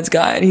finance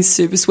guy, and he's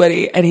super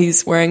sweaty, and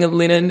he's wearing a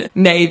linen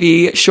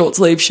navy short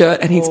sleeve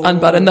shirt, and he's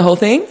unbuttoned the whole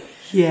thing.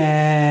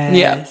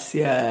 Yes.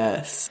 Yeah.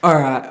 Yes. All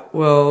right.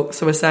 Well,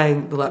 so we're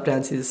saying the lap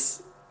dance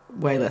is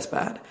way less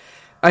bad.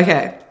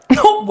 Okay.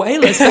 Not way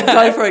less bad.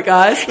 Go for it,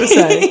 guys. We're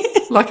saying.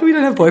 Lucky we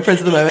don't have boyfriends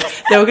at the moment.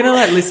 They were going to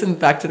like listen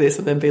back to this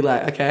and then be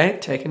like, okay,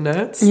 taking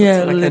notes.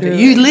 Yeah,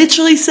 literally. You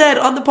literally said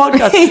on the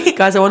podcast,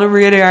 guys, I want to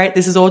reiterate,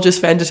 this is all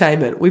just for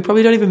entertainment. We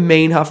probably don't even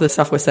mean half the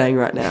stuff we're saying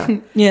right now.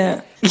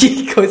 Yeah.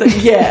 Corey's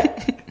like,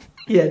 yeah.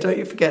 Yeah, don't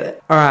you forget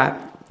it. All right,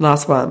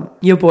 last one.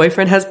 Your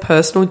boyfriend has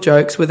personal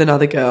jokes with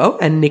another girl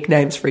and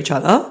nicknames for each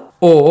other,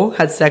 or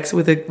had sex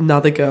with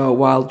another girl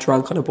while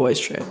drunk on a boys'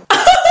 trip.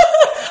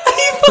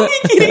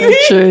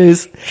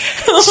 Choose.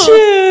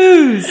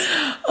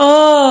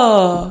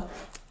 Oh,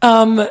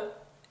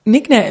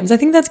 nicknames. I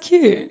think that's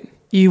cute.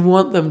 You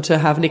want them to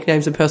have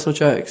nicknames and personal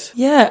jokes.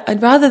 Yeah,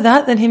 I'd rather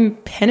that than him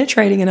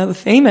penetrating another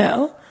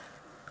female.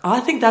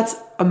 I think that's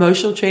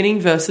emotional cheating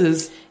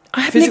versus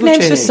I have physical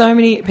nicknames cheating. for so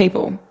many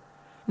people.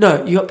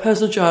 No, you got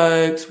personal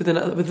jokes with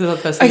another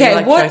person. Okay,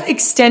 like what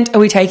extent are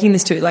we taking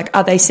this to? Like,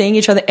 are they seeing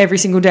each other every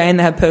single day and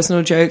they have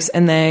personal jokes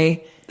and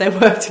they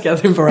work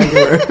together in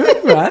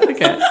Barangaroo, right?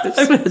 Okay.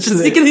 I'm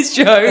sick of this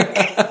joke.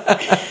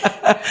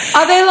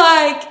 Are they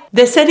like...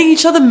 They're sending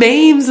each other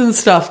memes and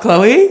stuff,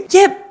 Chloe.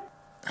 Yep.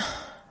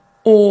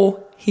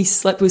 Or he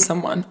slept with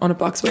someone on a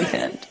Bucks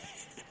weekend.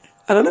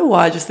 I don't know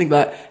why I just think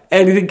like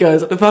anything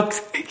goes on a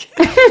Bucks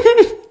weekend.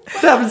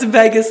 What happens in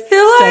Vegas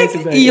stays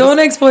in Vegas. Your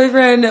next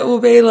boyfriend will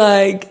be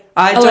like...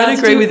 I don't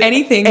agree with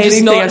anything,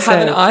 just not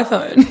have an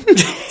iPhone.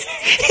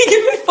 He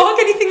can fuck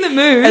anything that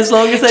moves. As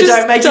long as they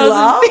don't make you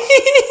laugh.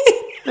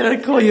 They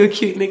don't call you a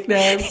cute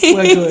nickname.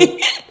 We're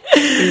good.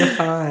 We're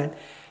fine.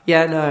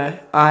 Yeah, no,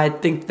 I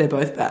think they're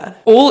both bad.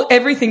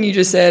 Everything you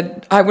just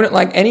said, I wouldn't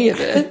like any of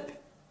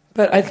it.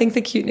 But I think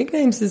the cute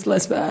nicknames is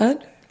less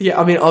bad. Yeah,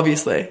 I mean,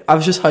 obviously. I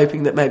was just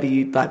hoping that maybe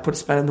you'd like put a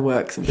spanner in the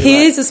works. And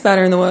Here's a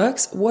spanner in the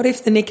works. What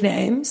if the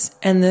nicknames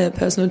and the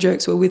personal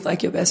jokes were with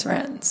like your best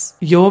friends?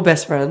 Your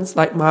best friends,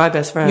 like my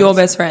best friends. Your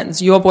best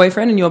friends. Your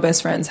boyfriend and your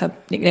best friends have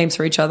nicknames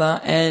for each other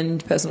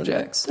and personal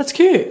jokes. That's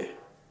cute.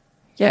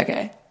 Yeah,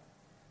 okay.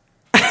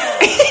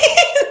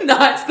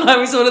 Nice, glad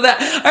we sorted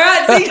that. All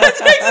right, see you guys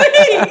next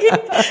week.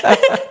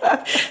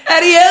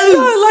 Adios.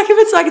 No, like if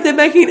it's like they're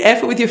making an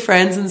effort with your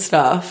friends and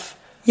stuff.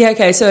 Yeah,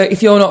 okay, so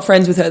if you're not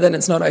friends with her, then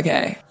it's not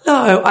okay.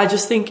 No, I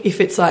just think if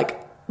it's like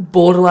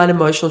borderline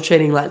emotional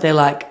cheating, like they're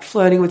like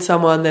flirting with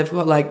someone, they've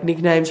got like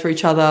nicknames for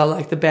each other,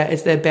 like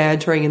it's they're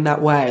bantering in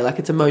that way, like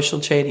it's emotional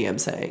cheating, I'm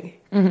saying.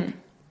 Mm-hmm.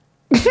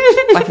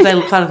 Like if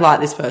they kind of like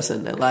this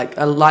person, they're like,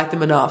 I like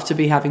them enough to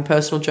be having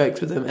personal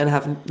jokes with them and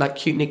having like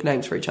cute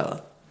nicknames for each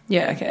other.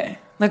 Yeah, okay.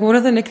 Like, what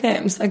are the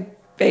nicknames?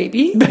 Like,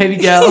 baby? Baby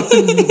girl,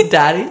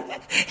 daddy.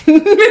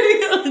 Baby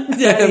girl and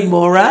daddy.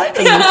 Morat.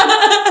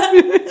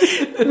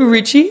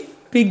 Richie,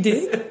 big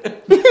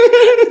dick.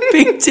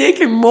 Big dick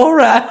and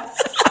Morat.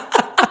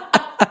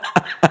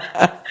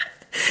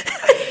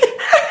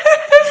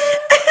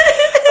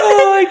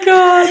 Oh, my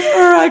God.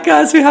 All right,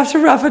 guys, we have to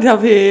wrap it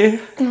up here.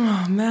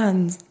 Oh,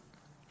 man.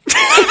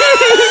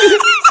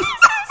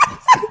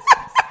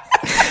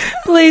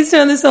 Please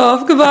turn this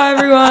off. Goodbye,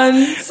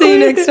 everyone. See you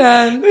next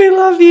time. We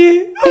love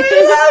you. We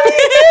love you.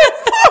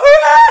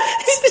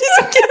 Just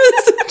give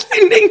us some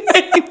cute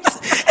nicknames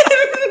and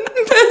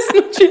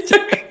personal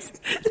jokes.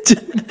 Do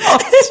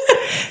not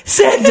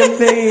send a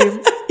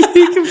meme.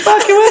 You can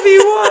fuck whoever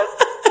you want.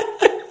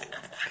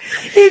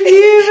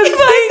 If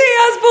I see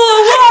us pull a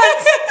what?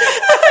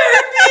 I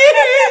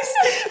refuse.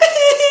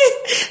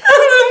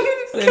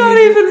 can't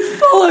even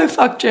follow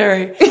Fuck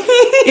Jerry.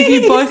 If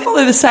you both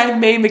follow the same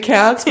meme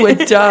accounts, we're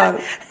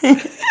done.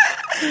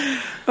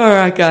 All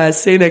right,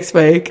 guys. See you next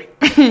week.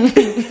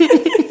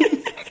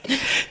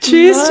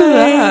 Cheers to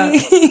that.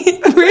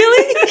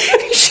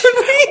 Really? Should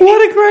we?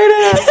 What a great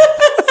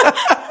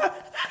app.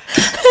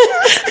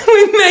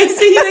 We may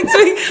see you next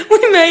week.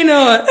 We may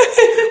not.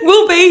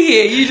 We'll be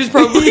here. You just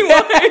probably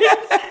won't.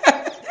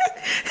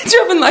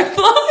 Dropping like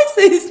flies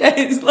these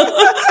days, love.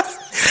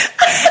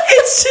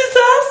 It's just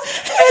us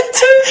and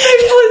two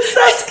people in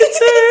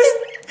Saskatoon.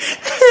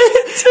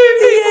 Two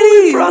people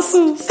in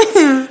Brussels.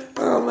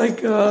 Oh my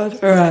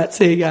God. All right.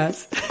 See you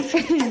guys.